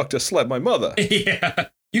born, the doctor slapped my mother. Yeah.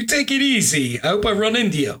 You take it easy. I hope I run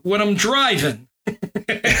into you when I'm driving.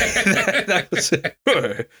 That was it.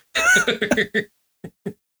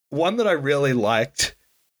 One that I really liked,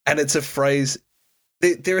 and it's a phrase.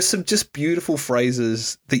 There are some just beautiful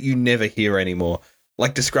phrases that you never hear anymore,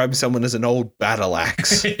 like describing someone as an old battle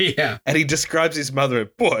axe. Yeah. And he describes his mother,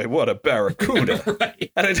 boy, what a barracuda. Right.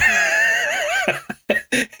 And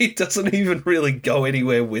he doesn't even really go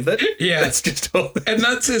anywhere with it. Yeah. That's just all. And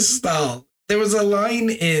that's his style. There was a line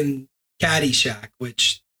in Caddyshack,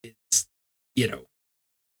 which is,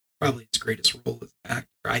 probably his greatest role as an actor,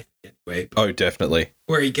 I think, anyway. Oh, definitely.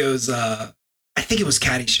 Where he goes, I think it was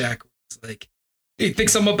Caddyshack. It's like, he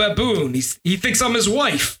thinks I'm a baboon. He thinks I'm his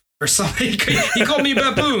wife or something. He called me a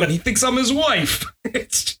baboon. He thinks I'm his wife.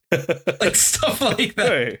 It's like stuff like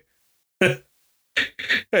that.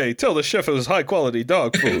 Hey, tell the chef it was high quality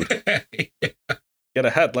dog food. Yeah. Get a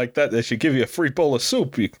hat like that, they should give you a free bowl of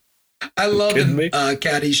soup. I love in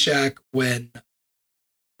Caddyshack when,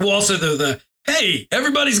 also the hey,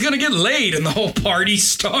 everybody's gonna get laid and the whole party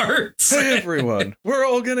starts. Hey, everyone, we're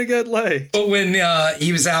all gonna get laid. But when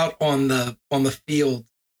he was out on the field,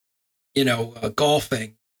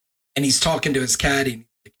 golfing, and he's talking to his caddy, and he's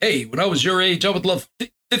like, hey, when I was your age, I would love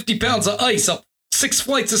 50 pounds of ice up 6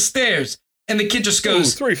 flights of stairs. And the kid just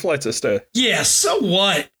goes, 3 flights of stairs. Yeah, so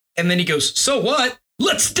what? And then he goes, so what?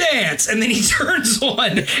 Let's dance. And then he turns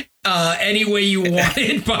on Any Way You Want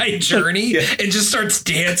It by Journey and just starts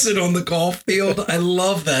dancing on the golf field. I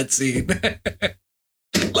love that scene.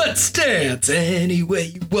 Let's dance any way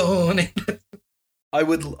you want it. I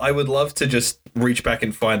would love to just reach back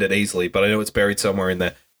and find it easily, but I know it's buried somewhere in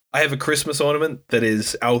there. I have a Christmas ornament that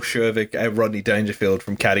is Al Shervick and Rodney Dangerfield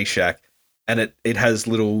from Caddyshack, and it has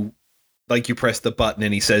little, like, you press the button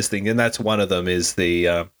and he says things, and that's one of them is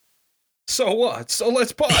the so what? So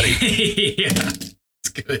let's party. Yeah, it's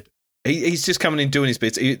good. He's just coming in doing his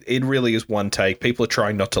bits. It really is one take. People are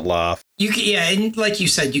trying not to laugh. And like you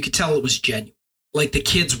said, you could tell it was genuine. Like the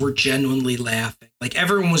kids were genuinely laughing. Like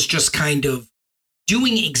everyone was just kind of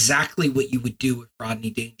doing exactly what you would do if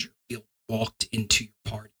Rodney Dangerfield walked into your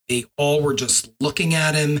party. They all were just looking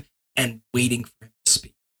at him and waiting for him to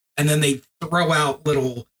speak. And then they throw out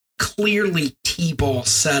little clearly T-ball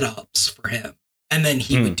setups for him. And then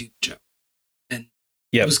he would do the joke.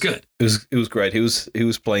 Yeah, it was good. It was great. He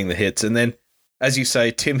was playing the hits, and then, as you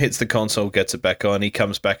say, Tim hits the console, gets it back on. He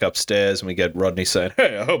comes back upstairs, and we get Rodney saying,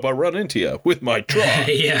 "Hey, I hope I run into you with my truck."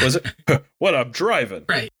 Yeah, was it when I'm driving?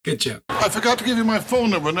 Right. Good joke. I forgot to give you my phone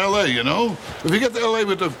number in L.A. If you get to L.A.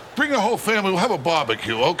 bring the whole family. We'll have a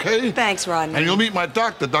barbecue, okay? Thanks, Rodney. And you'll meet my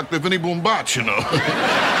doctor, Dr. Vinny Boombach.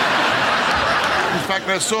 In fact,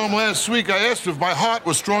 I saw him last week. I asked him if my heart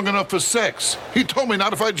was strong enough for sex. He told me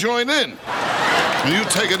not if I join in. And you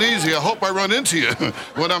take it easy. I hope I run into you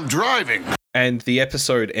when I'm driving. And the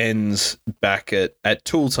episode ends back at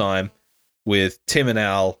Tool Time with Tim and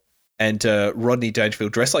Al and Rodney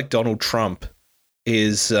Dangerfield dressed like Donald Trump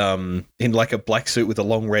is in like a black suit with a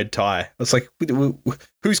long red tie. It's like,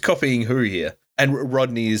 who's copying who here? And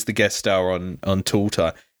Rodney is the guest star on Tool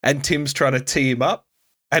Time. And Tim's trying to tee him up.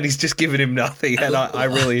 And he's just giving him nothing, and I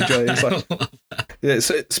really enjoy it. It's like, yeah.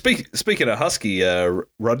 So speaking of husky,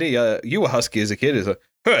 Rodney, you were husky as a kid. It's like,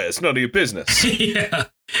 hey, it's none of your business. Yeah,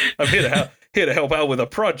 I'm here to help out with a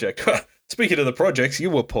project. Speaking of the projects, you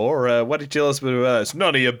were poor. What did you tell us about? It's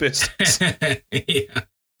none of your business. Yeah.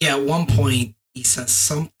 At one point, he says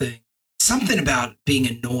something about being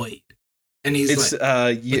annoyed, and he's what's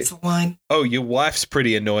the line? Oh, your wife's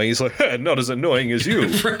pretty annoying. He's like, hey, not as annoying as you.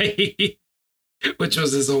 Right. Which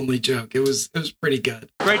was his only joke. It was pretty good.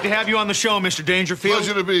 Great to have you on the show, Mr. Dangerfield.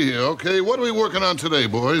 Pleasure to be here, okay? What are we working on today,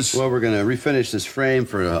 boys? Well, we're going to refinish this frame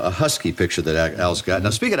for a husky picture that Al's got. Now,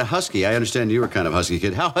 speaking of husky, I understand you were kind of husky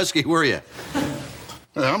kid. How husky were you?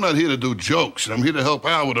 Hey, I'm not here to do jokes. I'm here to help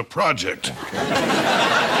Al with a project.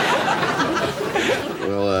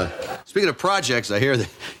 Well, speaking of projects, I hear that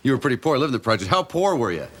you were pretty poor living the project. How poor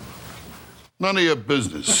were you? None of your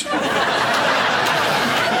business.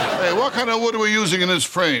 Hey, what kind of wood are we using in this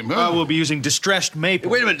frame? Huh? We'll be using distressed maple.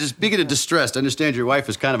 Wait a minute, speaking of distressed, I understand your wife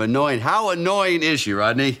is kind of annoying. How annoying is she,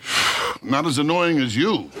 Rodney? Not as annoying as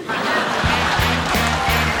you.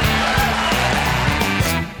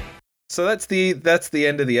 So that's the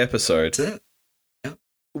end of the episode. That's it. Yep.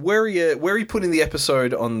 Where are you putting the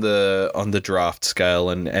episode on the draft scale,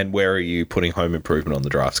 and where are you putting Home Improvement on the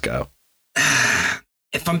draft scale?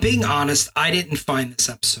 If I'm being honest, I didn't find this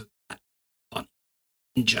episode that funny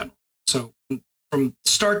in general. So from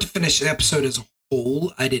start to finish, the episode as a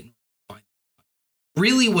whole, I didn't find it funny.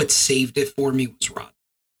 Really, what saved it for me was Rod.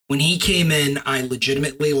 When he came in, I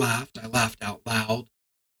legitimately laughed. I laughed out loud.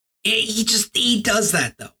 He does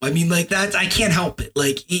that though. I mean, like that, I can't help it.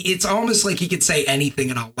 Like it's almost like he could say anything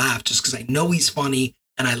and I'll laugh just because I know he's funny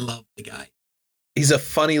and I love the guy. He's a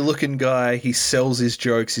funny looking guy. He sells his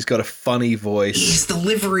jokes. He's got a funny voice. His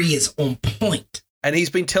delivery is on point. And he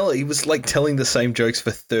was like telling the same jokes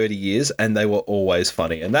for 30 years and they were always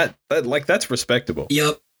funny. And that's respectable.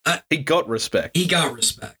 Yep. He got respect.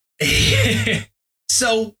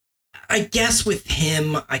 So I guess with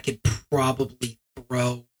him, I could probably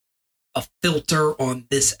throw a filter on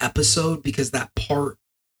this episode because that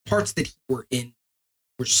parts that he were in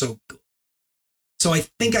were so good. So I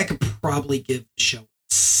think I could probably give the show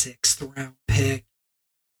a 6th round pick.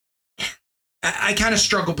 I kind of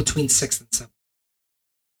struggle between 6th and 7th.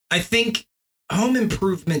 I think Home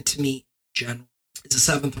Improvement to me in general is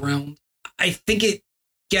a 7th round. I think it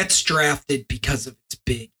gets drafted because of its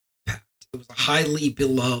big impact. It was a highly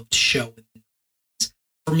beloved show.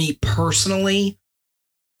 For me personally,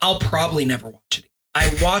 I'll probably never watch it.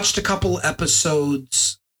 I watched a couple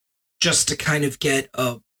episodes just to kind of get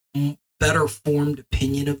a better formed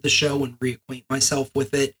opinion of the show and reacquaint myself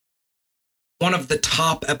with it. One of the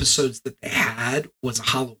top episodes that they had was a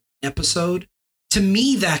Halloween episode. To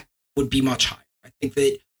me, that would be much higher. I think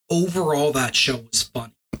that overall that show was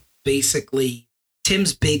funny. Basically,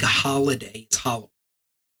 Tim's big holiday is Halloween,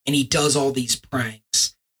 and he does all these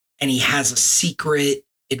pranks, and he has a secret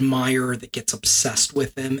admirer that gets obsessed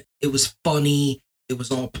with him. It was funny. It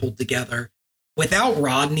was all pulled together. Without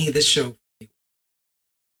Rodney, this show,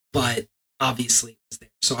 but obviously it was there.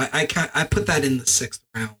 So I put that in the 6th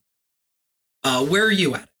round. Where are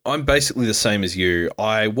you at? I'm basically the same as you.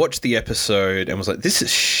 I watched the episode and was like, this is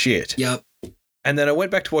shit. Yep. And then I went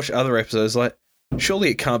back to watch other episodes like, surely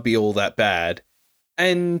it can't be all that bad.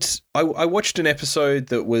 And I watched an episode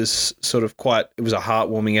that was sort of it was a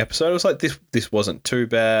heartwarming episode. I was like, this wasn't too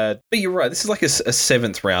bad. But you're right, this is like a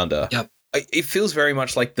 7th rounder. Yep. It feels very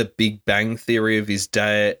much like the Big Bang Theory of its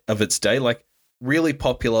day, like really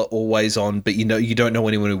popular, always on, but you don't know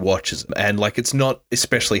anyone who watches it. And like it's not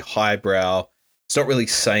especially highbrow. It's not really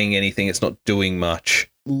saying anything. It's not doing much.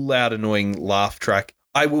 Loud, annoying laugh track.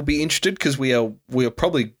 I will be interested because we are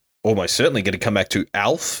probably almost certainly going to come back to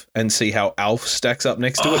Alf and see how Alf stacks up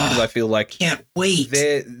next to it because I feel like can't wait.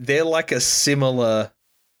 They're like a similar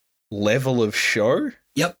level of show.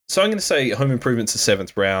 Yep. So I'm going to say Home Improvement's a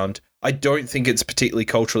 7th round. I don't think it's particularly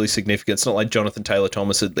culturally significant. It's not like Jonathan Taylor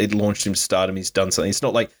Thomas. It launched him to stardom. He's done something. It's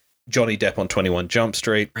not like Johnny Depp on 21 Jump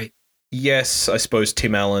Street. Right. Yes, I suppose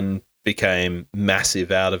Tim Allen became massive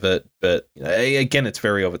out of it, but again, it's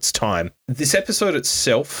very of its time. This episode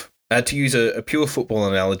itself, to use a pure football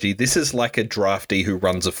analogy, this is like a draftee who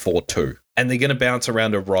runs a 4-2, and they're going to bounce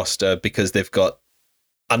around a roster because they've got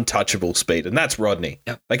untouchable speed, and that's Rodney.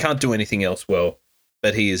 Yep. They can't do anything else well,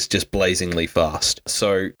 but he is just blazingly fast.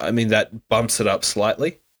 So, I mean, that bumps it up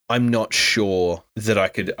slightly. I'm not sure that I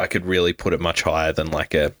could really put it much higher than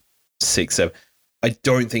like a 6, 7. I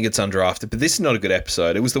don't think it's undrafted, but this is not a good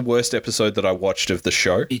episode. It was the worst episode that I watched of the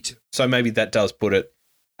show. Me too. So maybe that does put it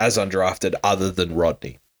as undrafted other than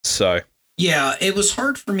Rodney. So yeah, it was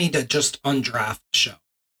hard for me to just undraft the show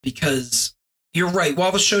because you're right.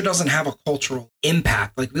 While the show doesn't have a cultural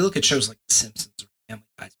impact, like we look at shows like The Simpsons or Family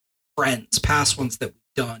Guys, Friends, past ones that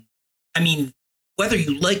we've done. I mean, whether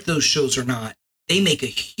you like those shows or not, they make a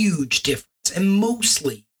huge difference. And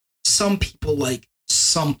mostly some people like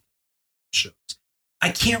some shows. I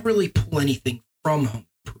can't really pull anything from Home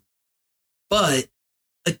Improvement. But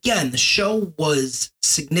again, the show was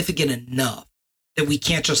significant enough that we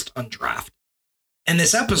can't just undraft it. And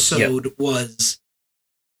this episode was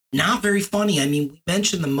not very funny. I mean, we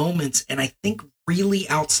mentioned the moments, and I think really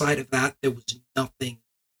outside of that, there was nothing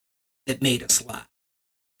that made us laugh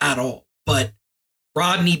at all. But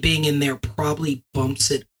Rodney being in there probably bumps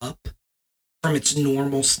it up from its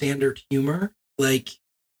normal standard humor. Like,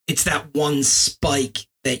 it's that one spike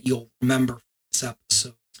that you'll remember from this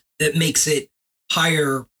episode that makes it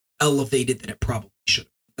higher elevated than it probably should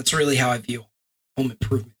have. That's really how I view Home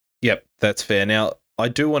Improvement. Yep, that's fair. Now, I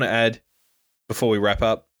do want to add, before we wrap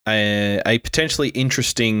up, a potentially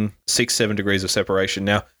interesting 6-7 degrees of separation.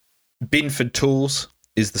 Now, Binford Tools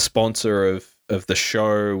is the sponsor of the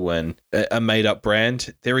show and a made-up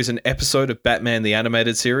brand. There is an episode of Batman the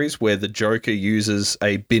Animated Series where the Joker uses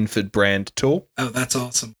a Binford brand tool. Oh, that's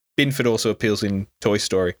awesome. Binford also appeals in Toy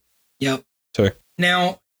Story. Yep. So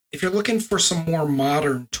now, if you're looking for some more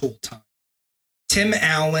modern tool time, Tim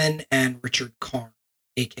Allen and Richard Karn,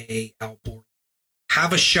 a.k.a. Al Borland,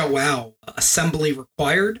 have a show out, Assembly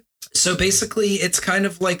Required. So basically, it's kind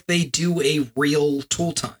of like they do a real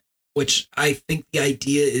tool time, which I think the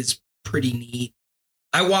idea is pretty neat.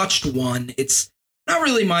 I watched one. It's not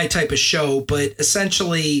really my type of show, but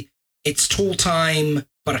essentially it's tool time,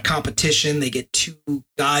 but a competition. They get two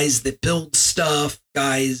guys that build stuff,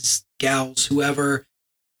 guys, gals, whoever.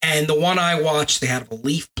 And the one I watched, they had a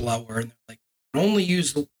leaf blower, and they're like, only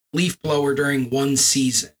use the leaf blower during one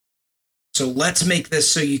season. So let's make this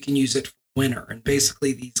so you can use it for winter. And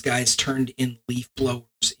basically these guys turned in leaf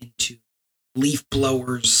blowers into leaf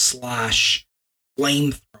blowers /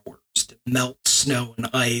 flamethrowers to melt snow and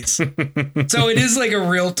ice. So it is like a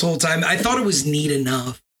real tool time. I thought it was neat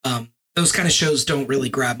enough. Those kind of shows don't really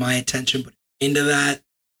grab my attention, but into that,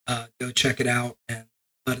 go check it out and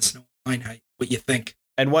let us know online what you think.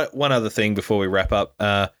 And one other thing before we wrap up,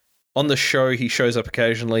 on the show, he shows up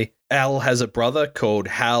occasionally. Al has a brother called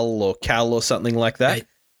Hal or Cal or something like that. Right.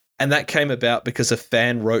 And that came about because a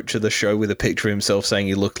fan wrote to the show with a picture of himself saying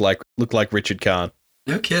he looked like Richard Karn.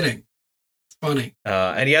 No kidding. It's funny.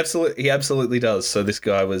 And he absolutely does. So this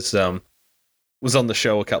guy was on the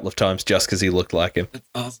show a couple of times just because he looked like him. That's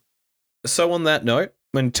awesome. So on that note,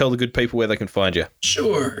 I'm going to tell the good people where they can find you.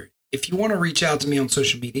 Sure. If you want to reach out to me on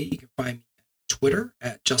social media, you can find me at Twitter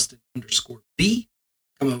at Justin_B.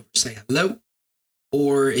 Come over, say hello.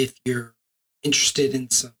 Or if you're interested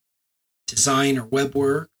in some design or web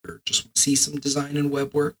work, or just want to see some design and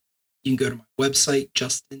web work, you can go to my website,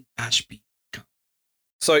 justin-b.com.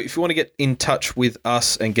 So if you want to get in touch with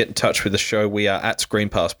us and get in touch with the show, we are at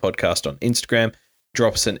Screenpass Podcast on Instagram.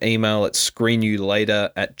 Drop us an email at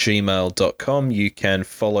screenyoulater@gmail.com. You can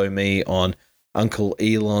follow me on Uncle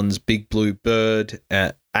Elon's Big Blue Bird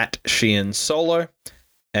at Sheehan Solo.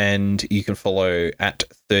 And you can follow at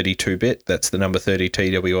 32bit. That's the number 30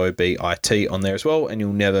 TWOBIT on there as well. And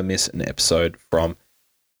you'll never miss an episode from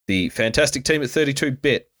the fantastic team at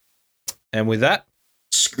 32bit. And with that,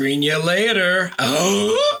 screen you later.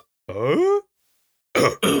 Oh.